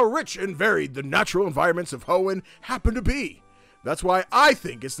regions, how rich and varied the natural environments of Hoenn happen to be. That's why I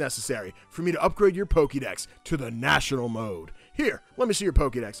think it's necessary for me to upgrade your Pokédex to the national mode. Here, let me see your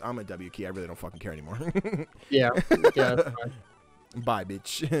Pokédex. I'm a W key. I really don't fucking care anymore. Yeah, that's fine. Bye,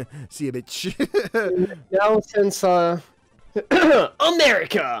 bitch. See ya, bitch. Now since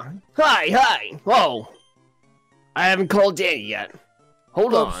America. Hi. Oh, I haven't called Danny yet.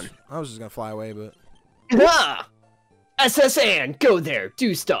 Hold on. I was just gonna fly away, but. Ah! SSN, go there,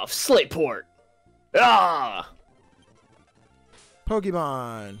 do stuff, Slateport. Ah!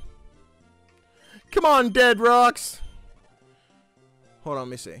 Pokemon. Come on, Dead Rocks. Hold on,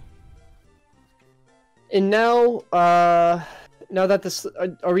 let me see. And now, now that this,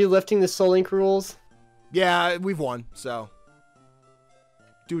 are we lifting the SoulLink rules? Yeah, we've won, so.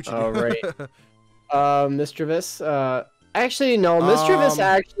 Do what you do. All right. Mischievous, actually, no, Mischievous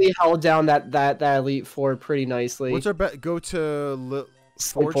actually held down that Elite Four pretty nicely. What's our bet? Go to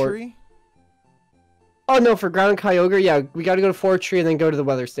Fortree? Oh, no, for Ground Kyogre, yeah, we gotta go to Fortree and then go to the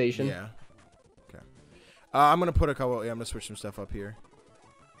weather station. Yeah. Okay. I'm gonna put a couple, yeah, I'm gonna switch some stuff up here.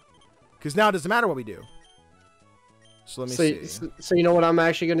 Because now it doesn't matter what we do. So let me see. So you know what I'm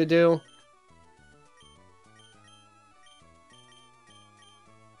actually gonna do?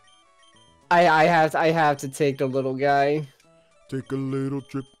 I have to take the little guy. Take a little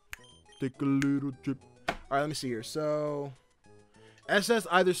trip. Take a little trip. All right, let me see here. So, SS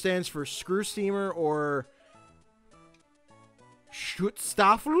either stands for Screw Steamer or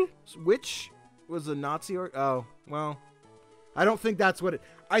Schutzstaffel, which was a Nazi or oh well, I don't think that's what it.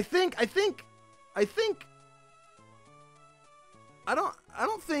 I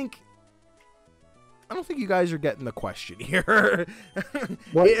don't think you guys are getting the question here.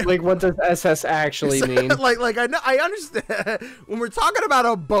 What does SS actually mean? like I understand when we're talking about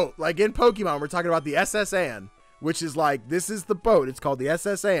a boat, like in Pokemon, we're talking about the SSN, which is like this is the boat. It's called the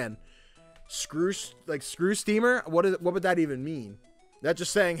SSN. Screw steamer. What would that even mean? That's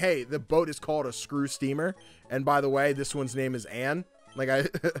just saying, hey, the boat is called a screw steamer, and by the way, this one's name is Anne. Like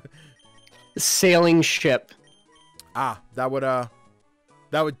sailing ship.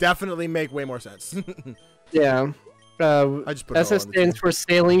 That would definitely make way more sense. Yeah. I just put SS stands for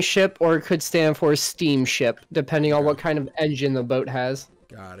sailing ship, or it could stand for steamship, depending on what kind of engine the boat has.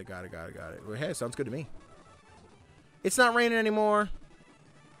 Got it. Well, hey, sounds good to me. It's not raining anymore.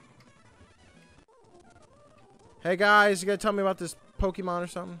 Hey guys, you gotta tell me about this Pokemon or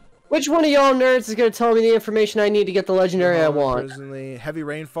something? Which one of y'all nerds is gonna tell me the information I need to get the legendary I want? Presently, heavy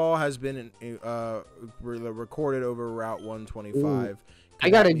rainfall has been recorded over Route 125. I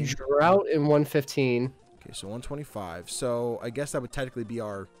got a drought in 115. Okay, so 125. So I guess that would technically be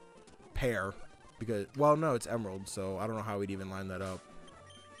our pair, because well, no, it's Emerald, so I don't know how we'd even line that up.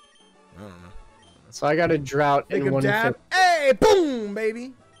 I don't know. So I got a drought in 115. Hey, boom,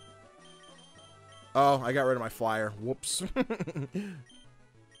 baby. Oh, I got rid of my flyer. Whoops.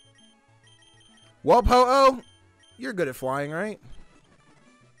 Well, Ho-Oh, you're good at flying, right?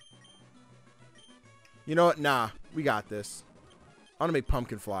 You know what? Nah, we got this. I'm gonna make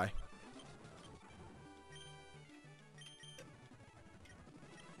Pumpkin fly.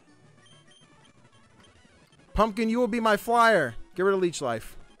 Pumpkin, you will be my flyer. Get rid of Leech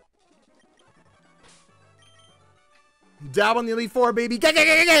Life. Dab on the Elite Four, baby.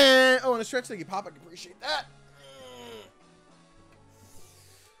 Oh, and a stretch thingy pop. I can appreciate that.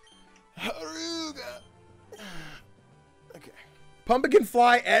 Okay. Pumpkin can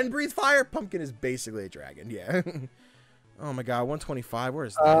fly and breathe fire. Pumpkin is basically a dragon. Yeah. Oh my god, 125. Where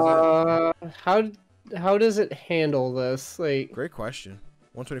is that? How does it handle this? Like, great question.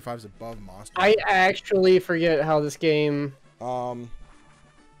 125 is above monster. I actually forget how this game.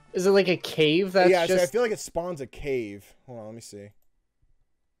 Is it like a cave? That's yeah. Just... So I feel like it spawns a cave. Hold on, let me see.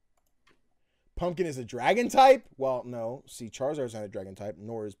 Pumpkin is a dragon type? Well, no. See, Charizard's not a dragon type,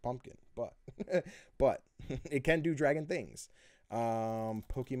 nor is Pumpkin. But it can do dragon things.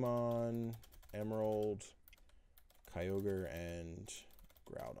 Pokemon Emerald, Kyogre, and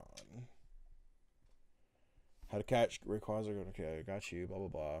Groudon. How to catch Rayquaza? Okay, I got you. Blah blah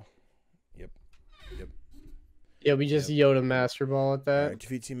blah. Yep. Yeah, we just Yoda Master Ball at that. Right,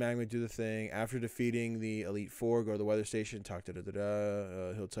 defeat Team Magma, do the thing. After defeating the Elite Four, go to the weather station, talk to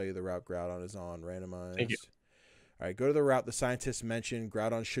he'll tell you the route Groudon is on, randomized. Thank you. All right, go to the route the scientists mentioned.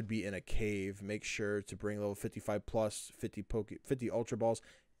 Groudon should be in a cave. Make sure to bring level 55 plus 50 Ultra Balls.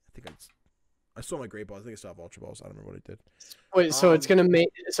 I saw my Great Balls. I think I still have Ultra Balls. I don't remember what I did. Wait, so it's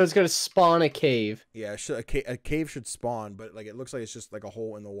gonna spawn a cave. Yeah, a cave should spawn, but like it looks like it's just like a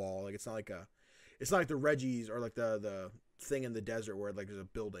hole in the wall. Like it's not like the Reggies or like the thing in the desert where like there's a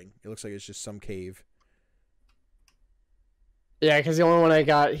building. It looks like it's just some cave. Yeah, because the only one I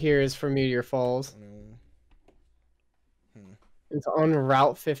got here is for Meteor Falls. It's on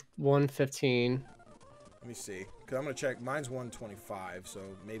Route 115. Let me see, because I'm going to check. Mine's 125, so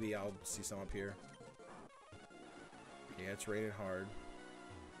maybe I'll see some up here. Yeah, it's rated hard.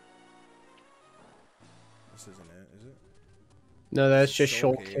 This isn't it, is it? No, that's just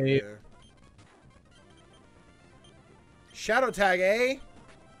Shoal Cave. Cave. Yeah. Shadow tag, eh?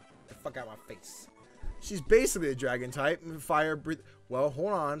 The fuck out my face. She's basically a dragon type. Fire breathe. Well,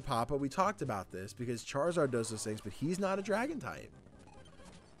 hold on, Papa. We talked about this because Charizard does those things, but he's not a dragon type.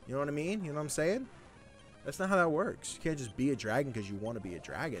 You know what I mean? You know what I'm saying? That's not how that works. You can't just be a dragon because you want to be a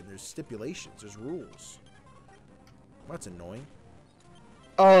dragon. There's stipulations. There's rules. Well, that's annoying.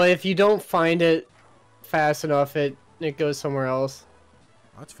 Oh, if you don't find it fast enough, it goes somewhere else.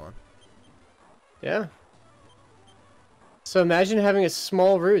 That's fun. Yeah. So imagine having a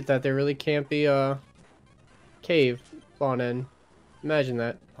small route that there really can't be a cave spawn in. Imagine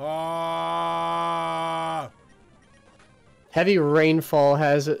that. Ah! Heavy rainfall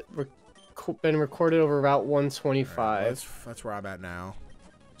has been recorded over Route 125. Right, that's where I'm at now.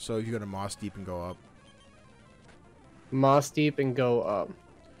 So if you go to Moss Deep and go up. Moss Deep and go up.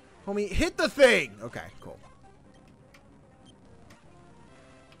 Homie, hit the thing! Okay, cool.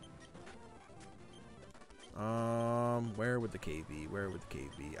 Where would the cave be? Where would the cave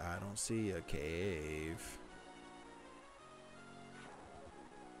be? I don't see a cave.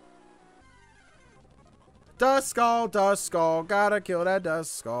 Dust skull, gotta kill that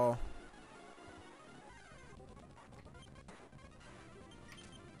dust skull.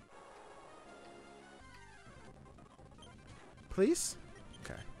 Please?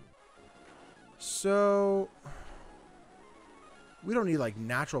 Okay. So we don't need like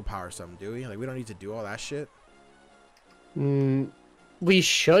natural power or something, do we? Like we don't need to do all that shit. We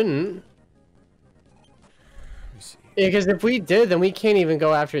shouldn't. Let me see. Yeah, because if we did, then we can't even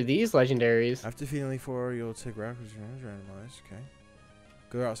go after these legendaries. After defeating Elite Four, you'll take rockets randomized. Okay.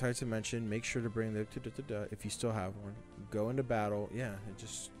 Go outside to mention. Make sure to bring the if you still have one. Go into battle. Yeah, it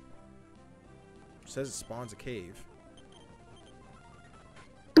just says it spawns a cave.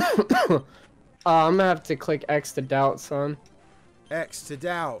 I'm gonna have to click X to doubt, son. X to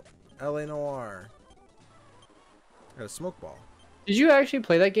doubt. LA Noir. Got a smoke ball. Did you actually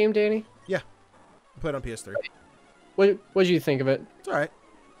play that game, Danny? Yeah. I played on PS3. What did you think of it? It's alright.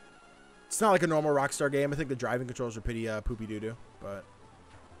 It's not like a normal Rockstar game. I think the driving controls are pretty poopy doo-doo, but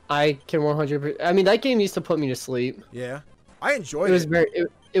I can 100%. I mean, that game used to put me to sleep. yeah. I enjoyed it.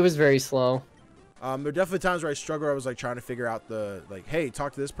 It was very slow. There are definitely times where I struggle. I was like trying to figure out the like, hey,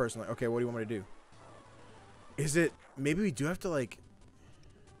 talk to this person. Like, okay, what do you want me to do? Is it maybe we do have to like?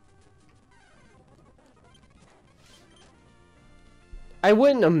 I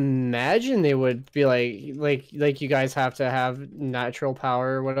wouldn't imagine they would be like you guys have to have natural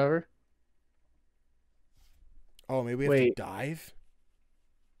power or whatever. Oh, maybe we have to dive.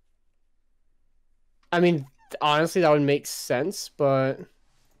 I mean, honestly, that would make sense, but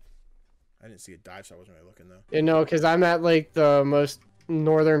I didn't see a dive, so I wasn't really looking though. You know, because I'm at like the most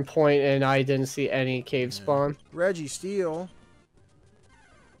northern point, and I didn't see any cave spawn. Reggie Steele.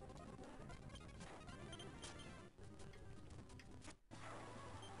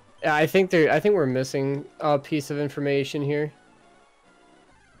 Yeah, I think we're missing a piece of information here.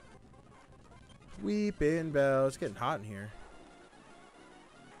 Weeping Bell. It's getting hot in here.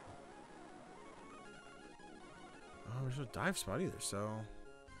 Oh, there's no dive spot either, so.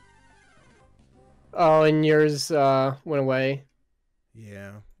 Oh, and yours went away.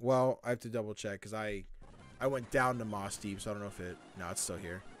 Yeah. Well, I have to double check because I went down to Moss Deep, so I don't know if it. No, it's still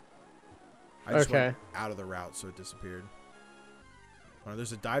here. I just went out of the route, so it disappeared. Oh,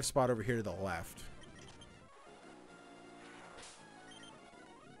 there's a dive spot over here to the left.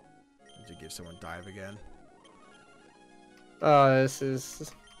 Need to give someone dive again. Oh, this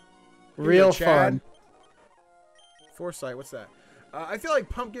is real fun. Foresight, what's that? I feel like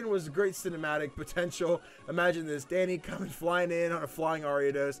Pumpkin was great cinematic potential. Imagine this. Danny coming flying in on a flying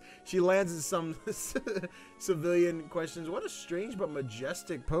Ariados. She lands in some civilian questions. What a strange but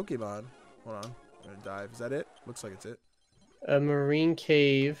majestic Pokemon. Hold on. I'm going to dive. Is that it? Looks like it's it. A marine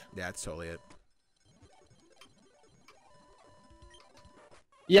cave. Yeah, that's totally it.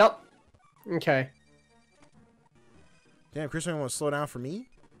 Yep. Okay. Damn, Chris, you want to slow down for me?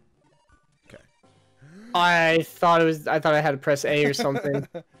 Okay. I thought I had to press A or something.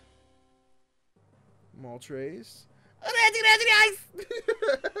 Moltres.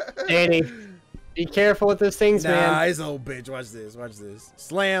 Danny, be careful with those things, man. Nah, he's a little bitch. Watch this. Watch this.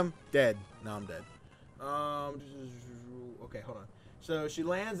 Slam. Dead. No, I'm dead. Okay, hold on. So she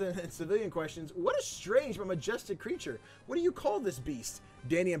lands in civilian questions. What a strange but majestic creature. What do you call this beast?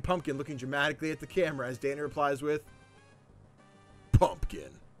 Danny and Pumpkin looking dramatically at the camera as Danny replies with, Pumpkin.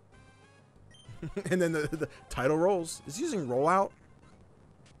 And then the title rolls. Is he using rollout?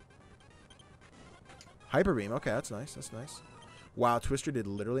 Hyper Beam. Okay, that's nice. That's nice. Wow, Twister did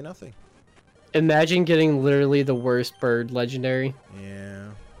literally nothing. Imagine getting literally the worst bird legendary.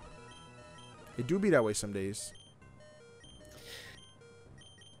 Yeah. It do be that way some days.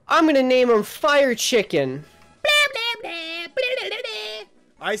 I'm gonna name him Fire Chicken.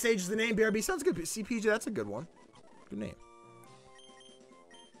 Ice Age is the name. BRB sounds good. CPG, that's a good one. Good name.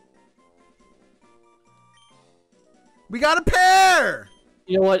 We got a pair!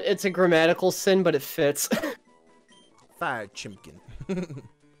 You know what? It's a grammatical sin, but it fits. Fire Chimkin.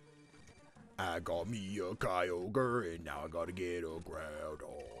 I got me a Kyogre, and now I gotta get a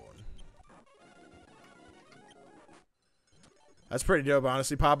Groudon. That's pretty dope,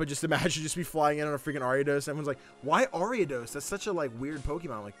 honestly, Papa. Just imagine just be flying in on a freaking Ariados. Everyone's like, why Ariados? That's such a, like, weird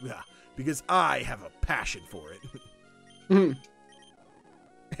Pokemon. I'm like, yeah, because I have a passion for it.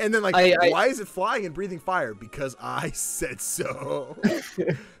 And then, like, why is it flying and breathing fire? Because I said so.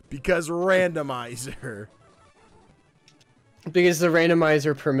 Because randomizer. Because the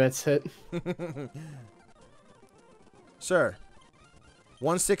randomizer permits it. Sir.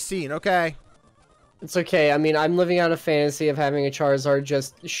 116, okay. It's okay. I mean, I'm living out a fantasy of having a Charizard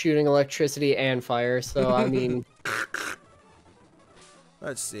just shooting electricity and fire, so, I mean...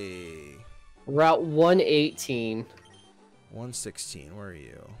 Let's see. Route 118. 116, where are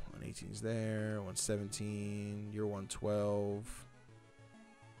you? 118's there. 117, you're 112.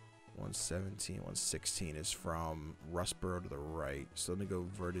 117, 116 is from Rustboro to the right. So let me go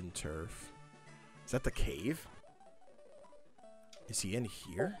Verdant Turf. Is that the cave? Is he in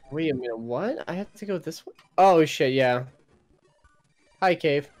here? Wait a minute, what? I have to go this way? Oh shit, yeah. Hi,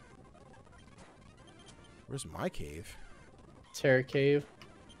 cave. Where's my cave? Terra Cave.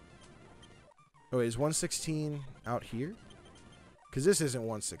 Oh, wait, is 116 out here? Because this isn't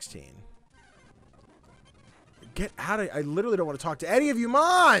 116. Get out of... I literally don't want to talk to any of you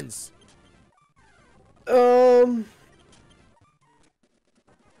mons!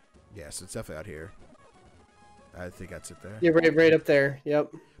 Yes, it's definitely out here. I think that's it there. Yeah, right up there.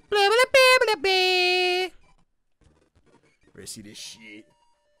 Yep. Ready to see this shit.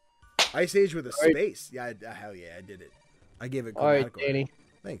 Ice Age with a space. Yeah, hell yeah, I did it. I gave it Alright, Danny.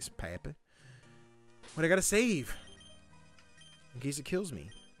 Thanks, Papa. What I gotta save? In case it kills me.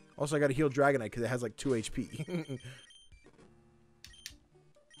 Also, I gotta heal Dragonite because it has like 2 HP.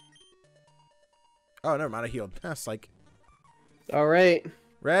 Oh, never mind. I healed. Ah, psych. Alright.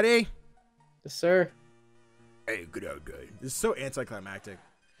 Ready? Yes, sir. Hey, good. This is so anticlimactic.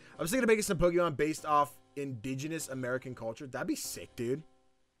 I was thinking of making some Pokemon based off indigenous American culture. That'd be sick, dude.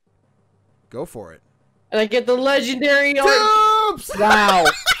 Go for it. And I get the legendary Dupes! Wow.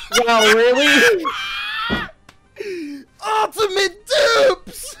 Wow, really? Ultimate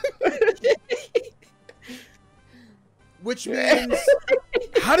dupes! Which means...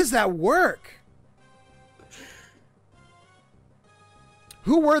 How does that work?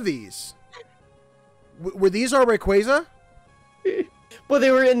 Who were these? Were these our Rayquaza? Well,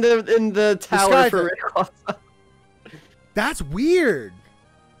 they were in the tower for Rayquaza. That's weird.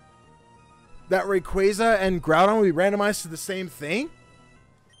 That Rayquaza and Groudon will be randomized to the same thing?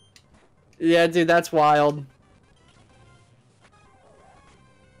 Yeah, dude, that's wild.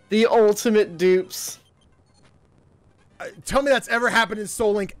 The ultimate dupes. Tell me that's ever happened in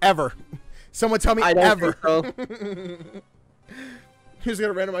SoulLink ever. Someone tell me I don't ever. think so. Who's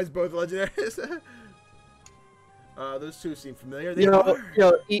gonna randomize both legendaries? Those two seem familiar. They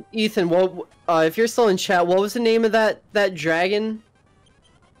Yo, Ethan, what? If you're still in chat, what was the name of that dragon?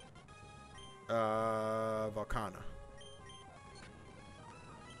 Volcana.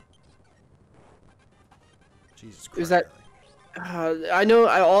 Jesus Christ. Is that? I know.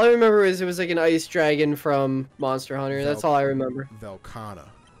 All I remember is it was like an ice dragon from Monster Hunter. That's all I remember. Volcana.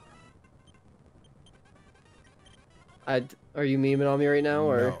 Are you memeing on me right now,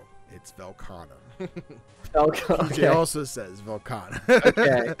 or? No, it's Volcana. Volcana. Okay. It also says Volcana.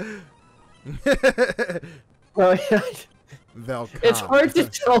 Okay. Oh, yeah. Velcana. It's hard to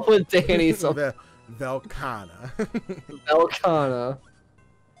tell with Danny. So Velcana. Velcana.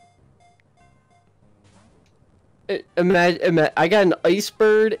 Imagine, I got an ice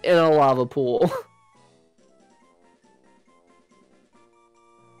bird and a lava pool.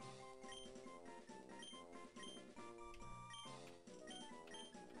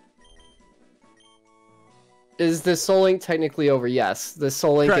 Is the SoulLink technically over? Yes, the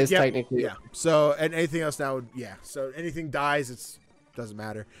SoulLink is technically over. So, and anything else now would, so anything dies, it doesn't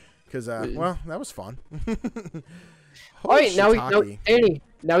matter. Because, well, that was fun. Alright, now Danny,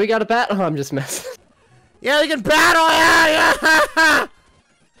 now we got a battle. I'm just messing. Yeah, we can battle! Yeah!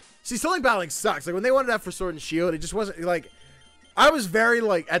 See, SoulLink battling sucks. Like, when they wanted that for Sword and Shield, it just wasn't, like... I was very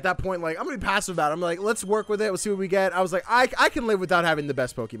like at that point like I'm gonna be passive about it. I'm like, let's work with it. We'll see what we get. I was like, I can live without having the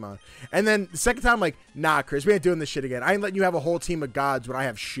best Pokemon. And then the second time, I'm like, nah, Chris, we ain't doing this shit again. I ain't letting you have a whole team of gods when I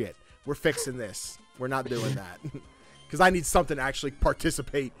have shit. We're fixing this. We're not doing that because I need something to actually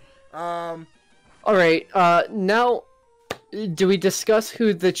participate. All right. Now, do we discuss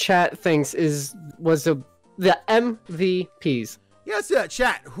who the chat thinks was the MVPs? Yeah, let's do that.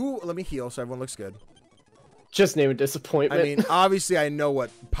 Chat. Who? Let me heal so everyone looks good. Just name a disappointment. I mean, obviously, I know what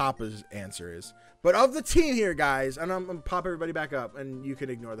Papa's answer is. But of the team here, guys, and I'm going to pop everybody back up, and you can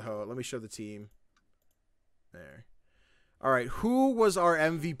ignore the hoe. Let me show the team. There. All right, who was our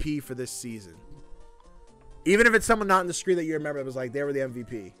MVP for this season? Even if it's someone not in the screen that you remember, it was like they were the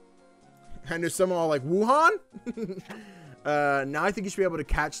MVP. I knew someone all like, Wuhan? Now I think you should be able to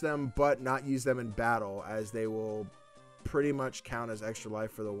catch them, but not use them in battle, as they will pretty much count as extra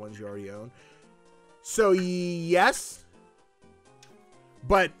life for the ones you already own. So yes,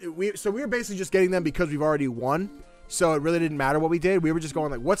 but we were basically just getting them because we've already won. So it really didn't matter what we did. We were just going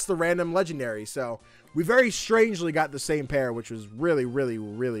like, what's the random legendary? So we very strangely got the same pair, which was really, really,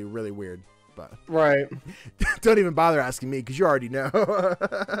 really, really weird. But right, don't even bother asking me because you already know.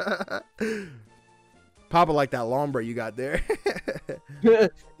 Papa like that Lombre you got there.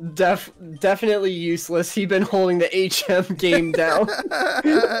 Definitely useless. He been holding the HM game down.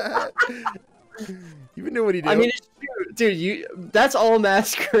 You even knew what he did. I mean, it's true. Dude, that's all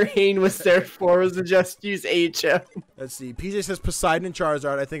Masquerain was there for, was to just use HM. Let's see. PJ says Poseidon and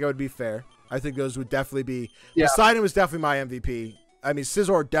Charizard. I think I would be fair. I think those would definitely be. Yeah. Poseidon was definitely my MVP. I mean,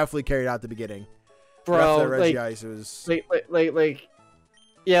 Scizor definitely carried out the beginning. Bro, like, Ice, it was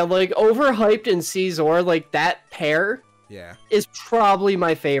yeah, like overhyped in Scizor, like that pair. Yeah, is probably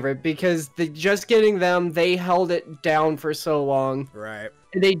my favorite because just getting them, they held it down for so long. Right.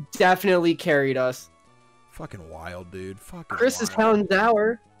 And they definitely carried us. Fucking wild, dude. Fucking Chris's wild.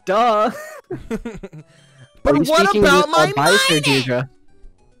 Houndour. Duh. But what about my mining? Deirdre?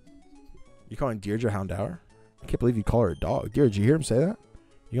 You calling Deirdre Houndour? I can't believe you call her a dog. Deirdre, did you hear him say that?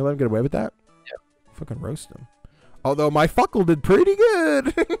 You gonna let him get away with that? Yeah. Fucking roast him. Although my Fuckle did pretty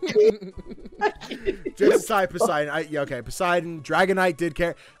good. Just aside, Poseidon. Yeah, okay. Poseidon, Dragonite did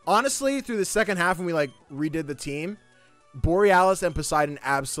care. Honestly, through the second half when we like redid the team, Borealis and Poseidon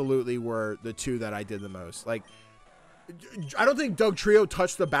absolutely were the two that I did the most. Like, I don't think Dugtrio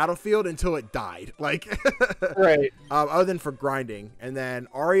touched the battlefield until it died. Like, right. Other than for grinding. And then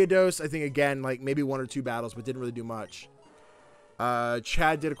Ariados, I think again, like maybe 1 or 2 battles, but didn't really do much.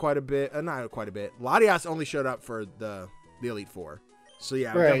 Chad did quite a bit. Not quite a bit. Latias only showed up for the Elite Four. So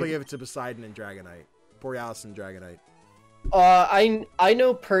yeah, I would definitely give it to Poseidon and Dragonite. Borealis and Dragonite. I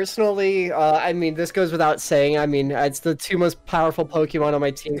know personally, I mean, this goes without saying. I mean, it's the 2 most powerful Pokemon on my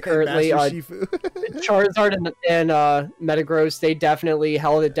team currently. Charizard and Metagross, they definitely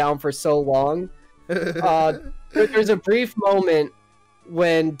held it down for so long. There's a brief moment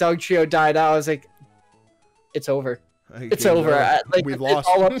when Dugtrio died. I was like, it's over. It's over. Like, we've lost.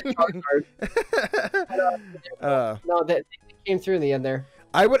 All up to Charizard. No, they came through in the end there.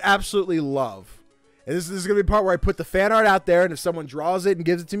 I would absolutely love, and this is going to be the part where I put the fan art out there, and if someone draws it and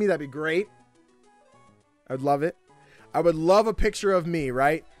gives it to me, that'd be great. I'd love it. I would love a picture of me,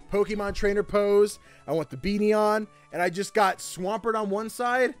 right? Pokemon trainer pose. I want the beanie on, and I just got Swampert on one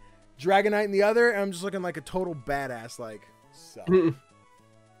side, Dragonite in the other, and I'm just looking like a total badass. Like, so.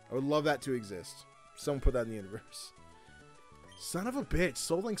 I would love that to exist. Someone put that in the universe. Son of a bitch,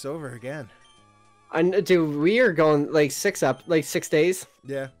 SoulLink's over again. Dude, we are going like 6 days.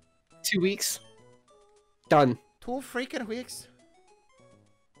 Yeah. 2 weeks. Done. 2 freaking weeks.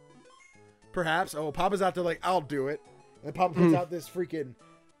 Perhaps. Oh, Papa's out there like, I'll do it. And Papa puts out this freaking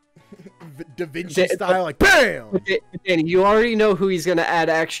Da Vinci style, like, BAM! Danny, you already know who he's going to add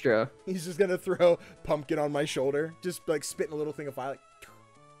extra. He's just going to throw Pumpkin on my shoulder. Just like spitting a little thing of fire.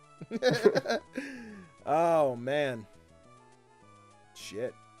 Like, oh, man.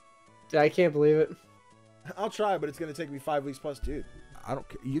 Shit. I can't believe it. I'll try, but it's going to take me 5 weeks plus, dude. I don't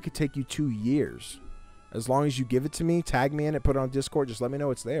care. You could take you 2 years. As long as you give it to me, tag me in it, put it on Discord, just let me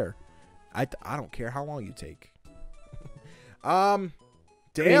know it's there. I don't care how long you take. Damn.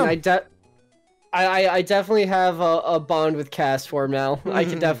 I mean, I definitely have a bond with Cast Form now. I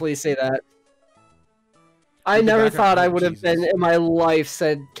can definitely say that. I never thought I would have been in my life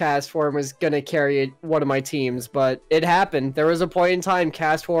said Cast Form was going to carry one of my teams, but it happened. There was a point in time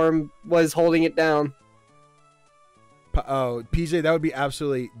Cast Form was holding it down. Oh, PJ, that would be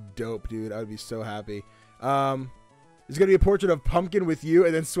absolutely dope, dude. I would be so happy. There's going to be a portrait of Pumpkin with you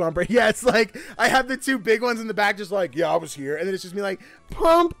and then Swampert. Yeah, it's like I have the 2 big ones in the back just like, yeah, I was here. And then it's just me like,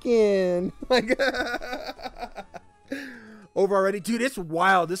 Pumpkin. Like, Over already, dude. It's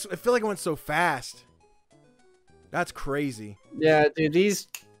wild. I feel like it went so fast. That's crazy. Yeah, dude. These,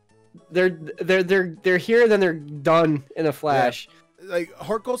 they're here, then they're done in a flash. Yeah. Like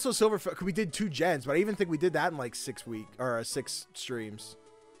Heart Gold, Soul Silver. We did 2 gens, but I even think we did that in like 6 streams,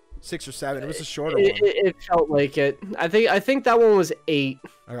 6 or 7. It was a shorter one. It felt like it. I think that one was 8.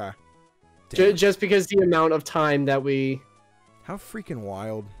 Okay. Just because the amount of time that we. How freaking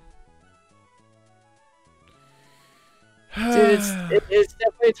wild. Dude, it's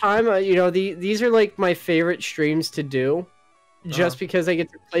definitely time. You know, these are like my favorite streams to do, just because I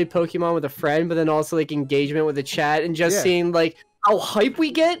get to play Pokemon with a friend, but then also like engagement with the chat and just seeing like how hype we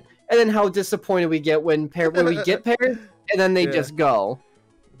get, and then how disappointed we get when we get paired, and then they just go.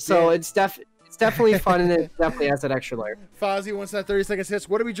 So it's definitely fun, and it definitely has that extra layer. Fozzie wants that 30-second hits.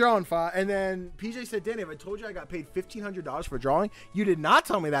 What are we drawing, Fa? And then PJ said, Danny, if I told you I got paid $1,500 for drawing, you did not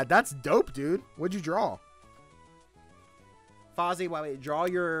tell me that. That's dope, dude. What'd you draw? Fozzie, wait, draw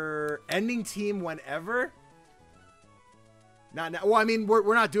your ending team whenever? Not now. Well, I mean,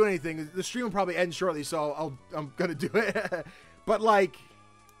 we're not doing anything. The stream will probably end shortly, so I'm gonna do it. But like,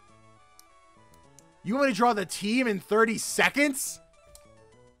 you want me to draw the team in 30 seconds?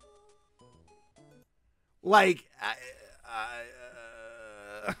 Like,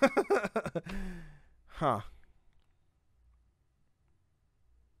 huh?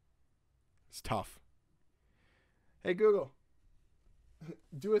 It's tough. Hey Google.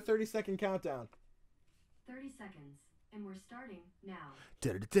 Do a 30-second countdown. 30 seconds, and we're starting now.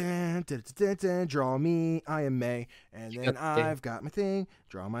 Draw me, I am May, and then I've got my thing.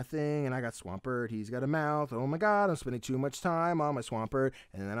 Draw my thing, and I got Swampert. He's got a mouth. Oh my God, I'm spending too much time on my Swampert.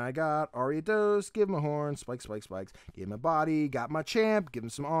 And then I got Ariados. Give him a horn. Spikes. Give him a body. Got my champ. Give him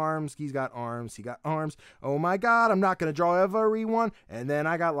some arms. He's got arms. He got arms. Oh my God, I'm not gonna draw everyone. And then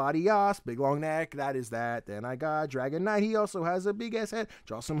I got Latias. Big long neck. That is that. Then I got Dragon Knight. He also has a big ass head.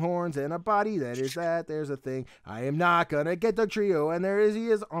 Draw some horns and a body. That is that. There's a thing. I am not gonna get the trio. And he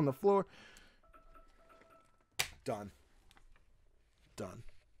is on the floor. Done.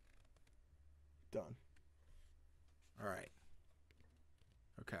 All right.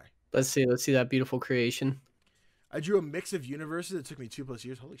 Okay. Let's see that beautiful creation. I drew a mix of universes. It took me 2+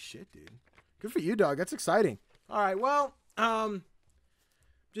 years. Holy shit, dude. Good for you, dog. That's exciting. All right. Well,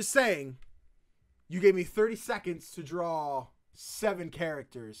 just saying, you gave me 30 seconds to draw 7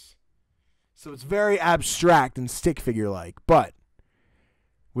 characters. So it's very abstract and stick figure like, but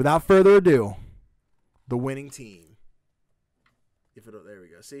without further ado, the winning team. There we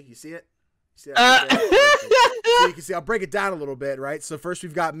go. See, you see it? See that right so you can see. I'll break it down a little bit, right? So first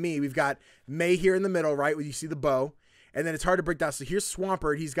we've got me. We've got May here in the middle, right? Where you see the bow, and then it's hard to break down. So here's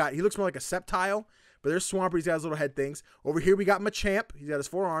Swampert. He looks more like a Sceptile, but there's Swampert. He's got his little head things. Over here we got Machamp. He's got his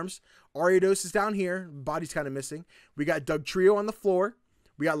 4 arms. Ariados is down here. Body's kind of missing. We got Doug Trio on the floor.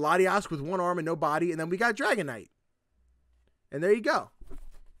 We got Latias with 1 arm and no body, and then we got Dragon Knight. And there you go.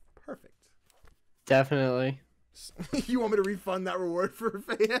 Perfect. Definitely. You want me to refund that reward for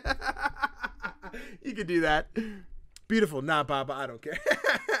Faye? You could do that. Beautiful. Nah, Papa, I don't care.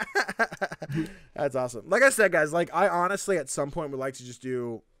 That's awesome. Like I said, guys, like I honestly at some point would like to just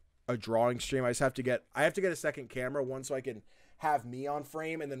do a drawing stream. I have to get a second camera, one so I can have me on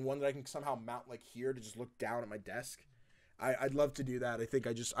frame, and then one that I can somehow mount like here to just look down at my desk. I'd love to do that. I think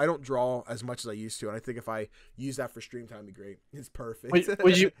I don't draw as much as I used to, and I think if I use that for stream time, it'd be great. It's perfect.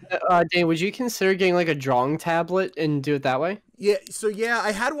 Would you, Dane? Would you consider getting like a drawing tablet and do it that way? Yeah. So yeah,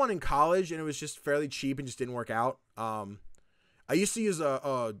 I had one in college, and it was just fairly cheap and just didn't work out. I used to use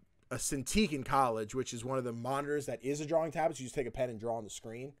a Cintiq in college, which is one of the monitors that is a drawing tablet. So you just take a pen and draw on the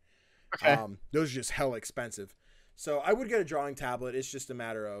screen. Okay. Those are just hella expensive. So I would get a drawing tablet. It's just a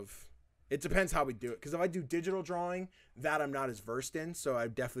matter of. It depends how we do it. Because if I do digital drawing, that I'm not as versed in. So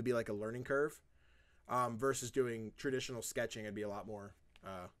I'd definitely be like a learning curve. Versus doing traditional sketching, it'd be a lot more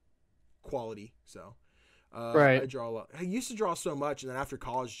quality. So right. I draw a lot. I used to draw so much. And then after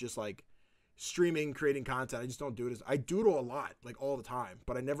college, just like streaming, creating content, I just don't do it. I doodle a lot, like all the time.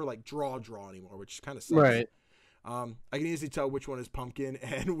 But I never like draw anymore, which kind of sucks. Right. I can easily tell which one is pumpkin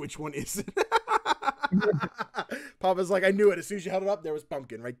and which one isn't. Papa's like, I knew it. As soon as you held it up, there was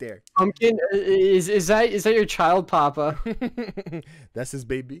pumpkin right there. Pumpkin is that your child, Papa? That's his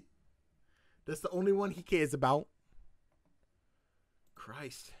baby. That's the only one he cares about.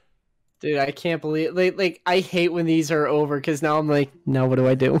 Christ, dude, I can't believe like I hate when these are over because now I'm like, now what do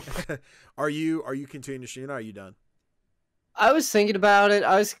I do? Are you continuing to stream? Or are you done? I was thinking about it.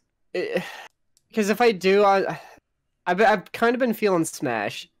 Because if I do, I've kind of been feeling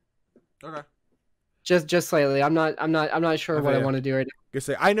Smash. Okay. Just slightly. I'm not sure what I want to do right now.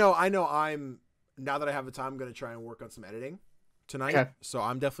 Say I know I'm now that I have the time, I'm gonna try and work on some editing tonight. Okay. So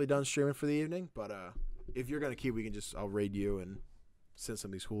I'm definitely done streaming for the evening. But if you're gonna keep, I'll raid you and send some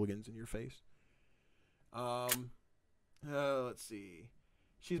of these hooligans in your face. Let's see.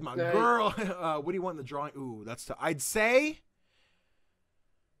 She's my girl. What do you want in the drawing? Ooh, I'd say.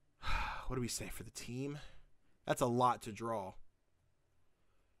 What do we say for the team? That's a lot to draw.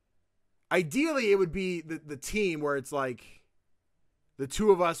 Ideally, it would be the team where it's like the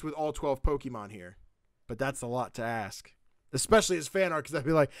two of us with all 12 Pokemon here. But that's a lot to ask. Especially as fan art, because I'd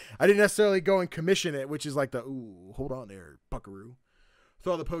be like, I didn't necessarily go and commission it, which is like ooh, hold on there, buckaroo.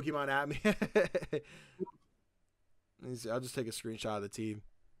 Throw the Pokemon at me. I'll just take a screenshot of the team.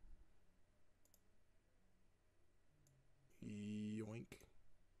 Yoink.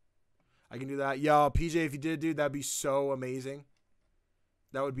 I can do that. Yo, PJ, if you did, dude, that'd be so amazing.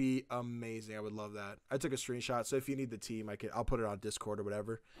 That would be amazing. I would love that. I took a screenshot, so if you need the team, I'll put it on Discord or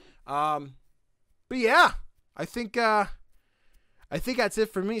whatever. But yeah, I think that's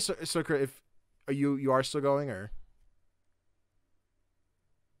it for me. So if you are still going, or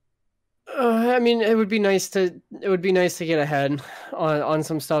I mean, it would be nice to get ahead on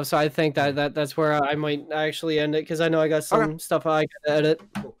some stuff. So I think that's where I might actually end it, because I know I got some stuff I gotta edit.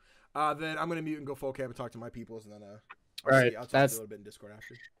 Cool. Then I'm gonna mute and go full camp and talk to my peoples, and then all right, I'll talk to you a little bit in Discord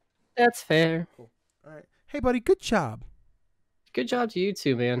after. That's fair. Cool. All right. Hey, buddy. Good job. Good job to you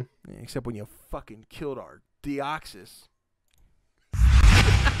too, man. Yeah, except when you fucking killed our Deoxys.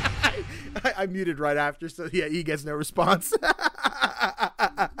 I muted right after, so yeah, he gets no response.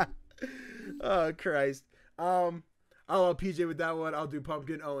 Oh Christ. I'll PJ with that one. I'll do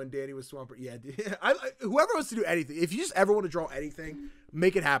Pumpkin. Oh, and Danny with Swampert. Yeah, whoever wants to do anything. If you just ever want to draw anything,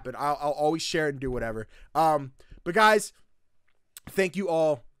 make it happen. I'll always share it and do whatever. But guys, thank you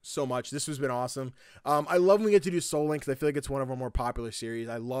all so much. This has been awesome. I love when we get to do SoulLink, because I feel like it's one of our more popular series.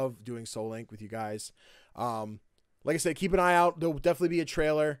 I love doing SoulLink with you guys. Like I said, keep an eye out. There'll definitely be a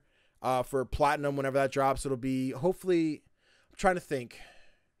trailer for Platinum whenever that drops. It'll be hopefully. I'm trying to think.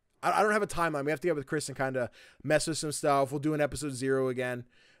 I don't have a timeline. We have to get with Chris and kind of mess with some stuff. We'll do an episode 0 again.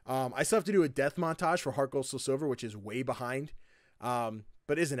 I still have to do a death montage for Heart Gold Soul Silver, which is way behind.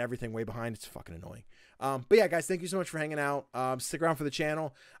 But isn't everything way behind? It's fucking annoying. But yeah, guys, thank you so much for hanging out. Stick around for the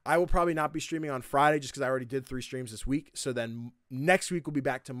channel. I will probably not be streaming on Friday just because I already did 3 streams this week. So then next week we'll be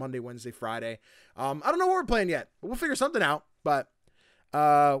back to Monday, Wednesday, Friday. I don't know what we're playing yet. We'll figure something out. But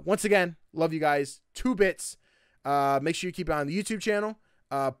once again, love you guys. 2 bits. Make sure you keep it on the YouTube channel.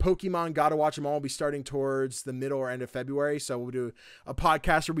 Pokemon Gotta Watch Them All will be starting towards the middle or end of February. So we'll do a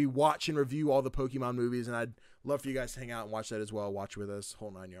podcast where we watch and review all the Pokemon movies. And I'd love for you guys to hang out and watch that as well. Watch with us,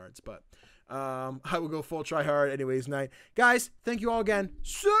 whole 9 yards. But I will go full try hard anyways tonight. Guys, thank you all again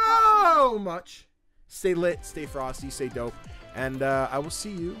so much. Stay lit, stay frosty, stay dope. And I will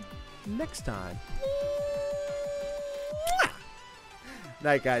see you next time.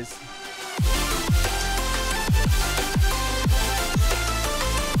 Night, guys.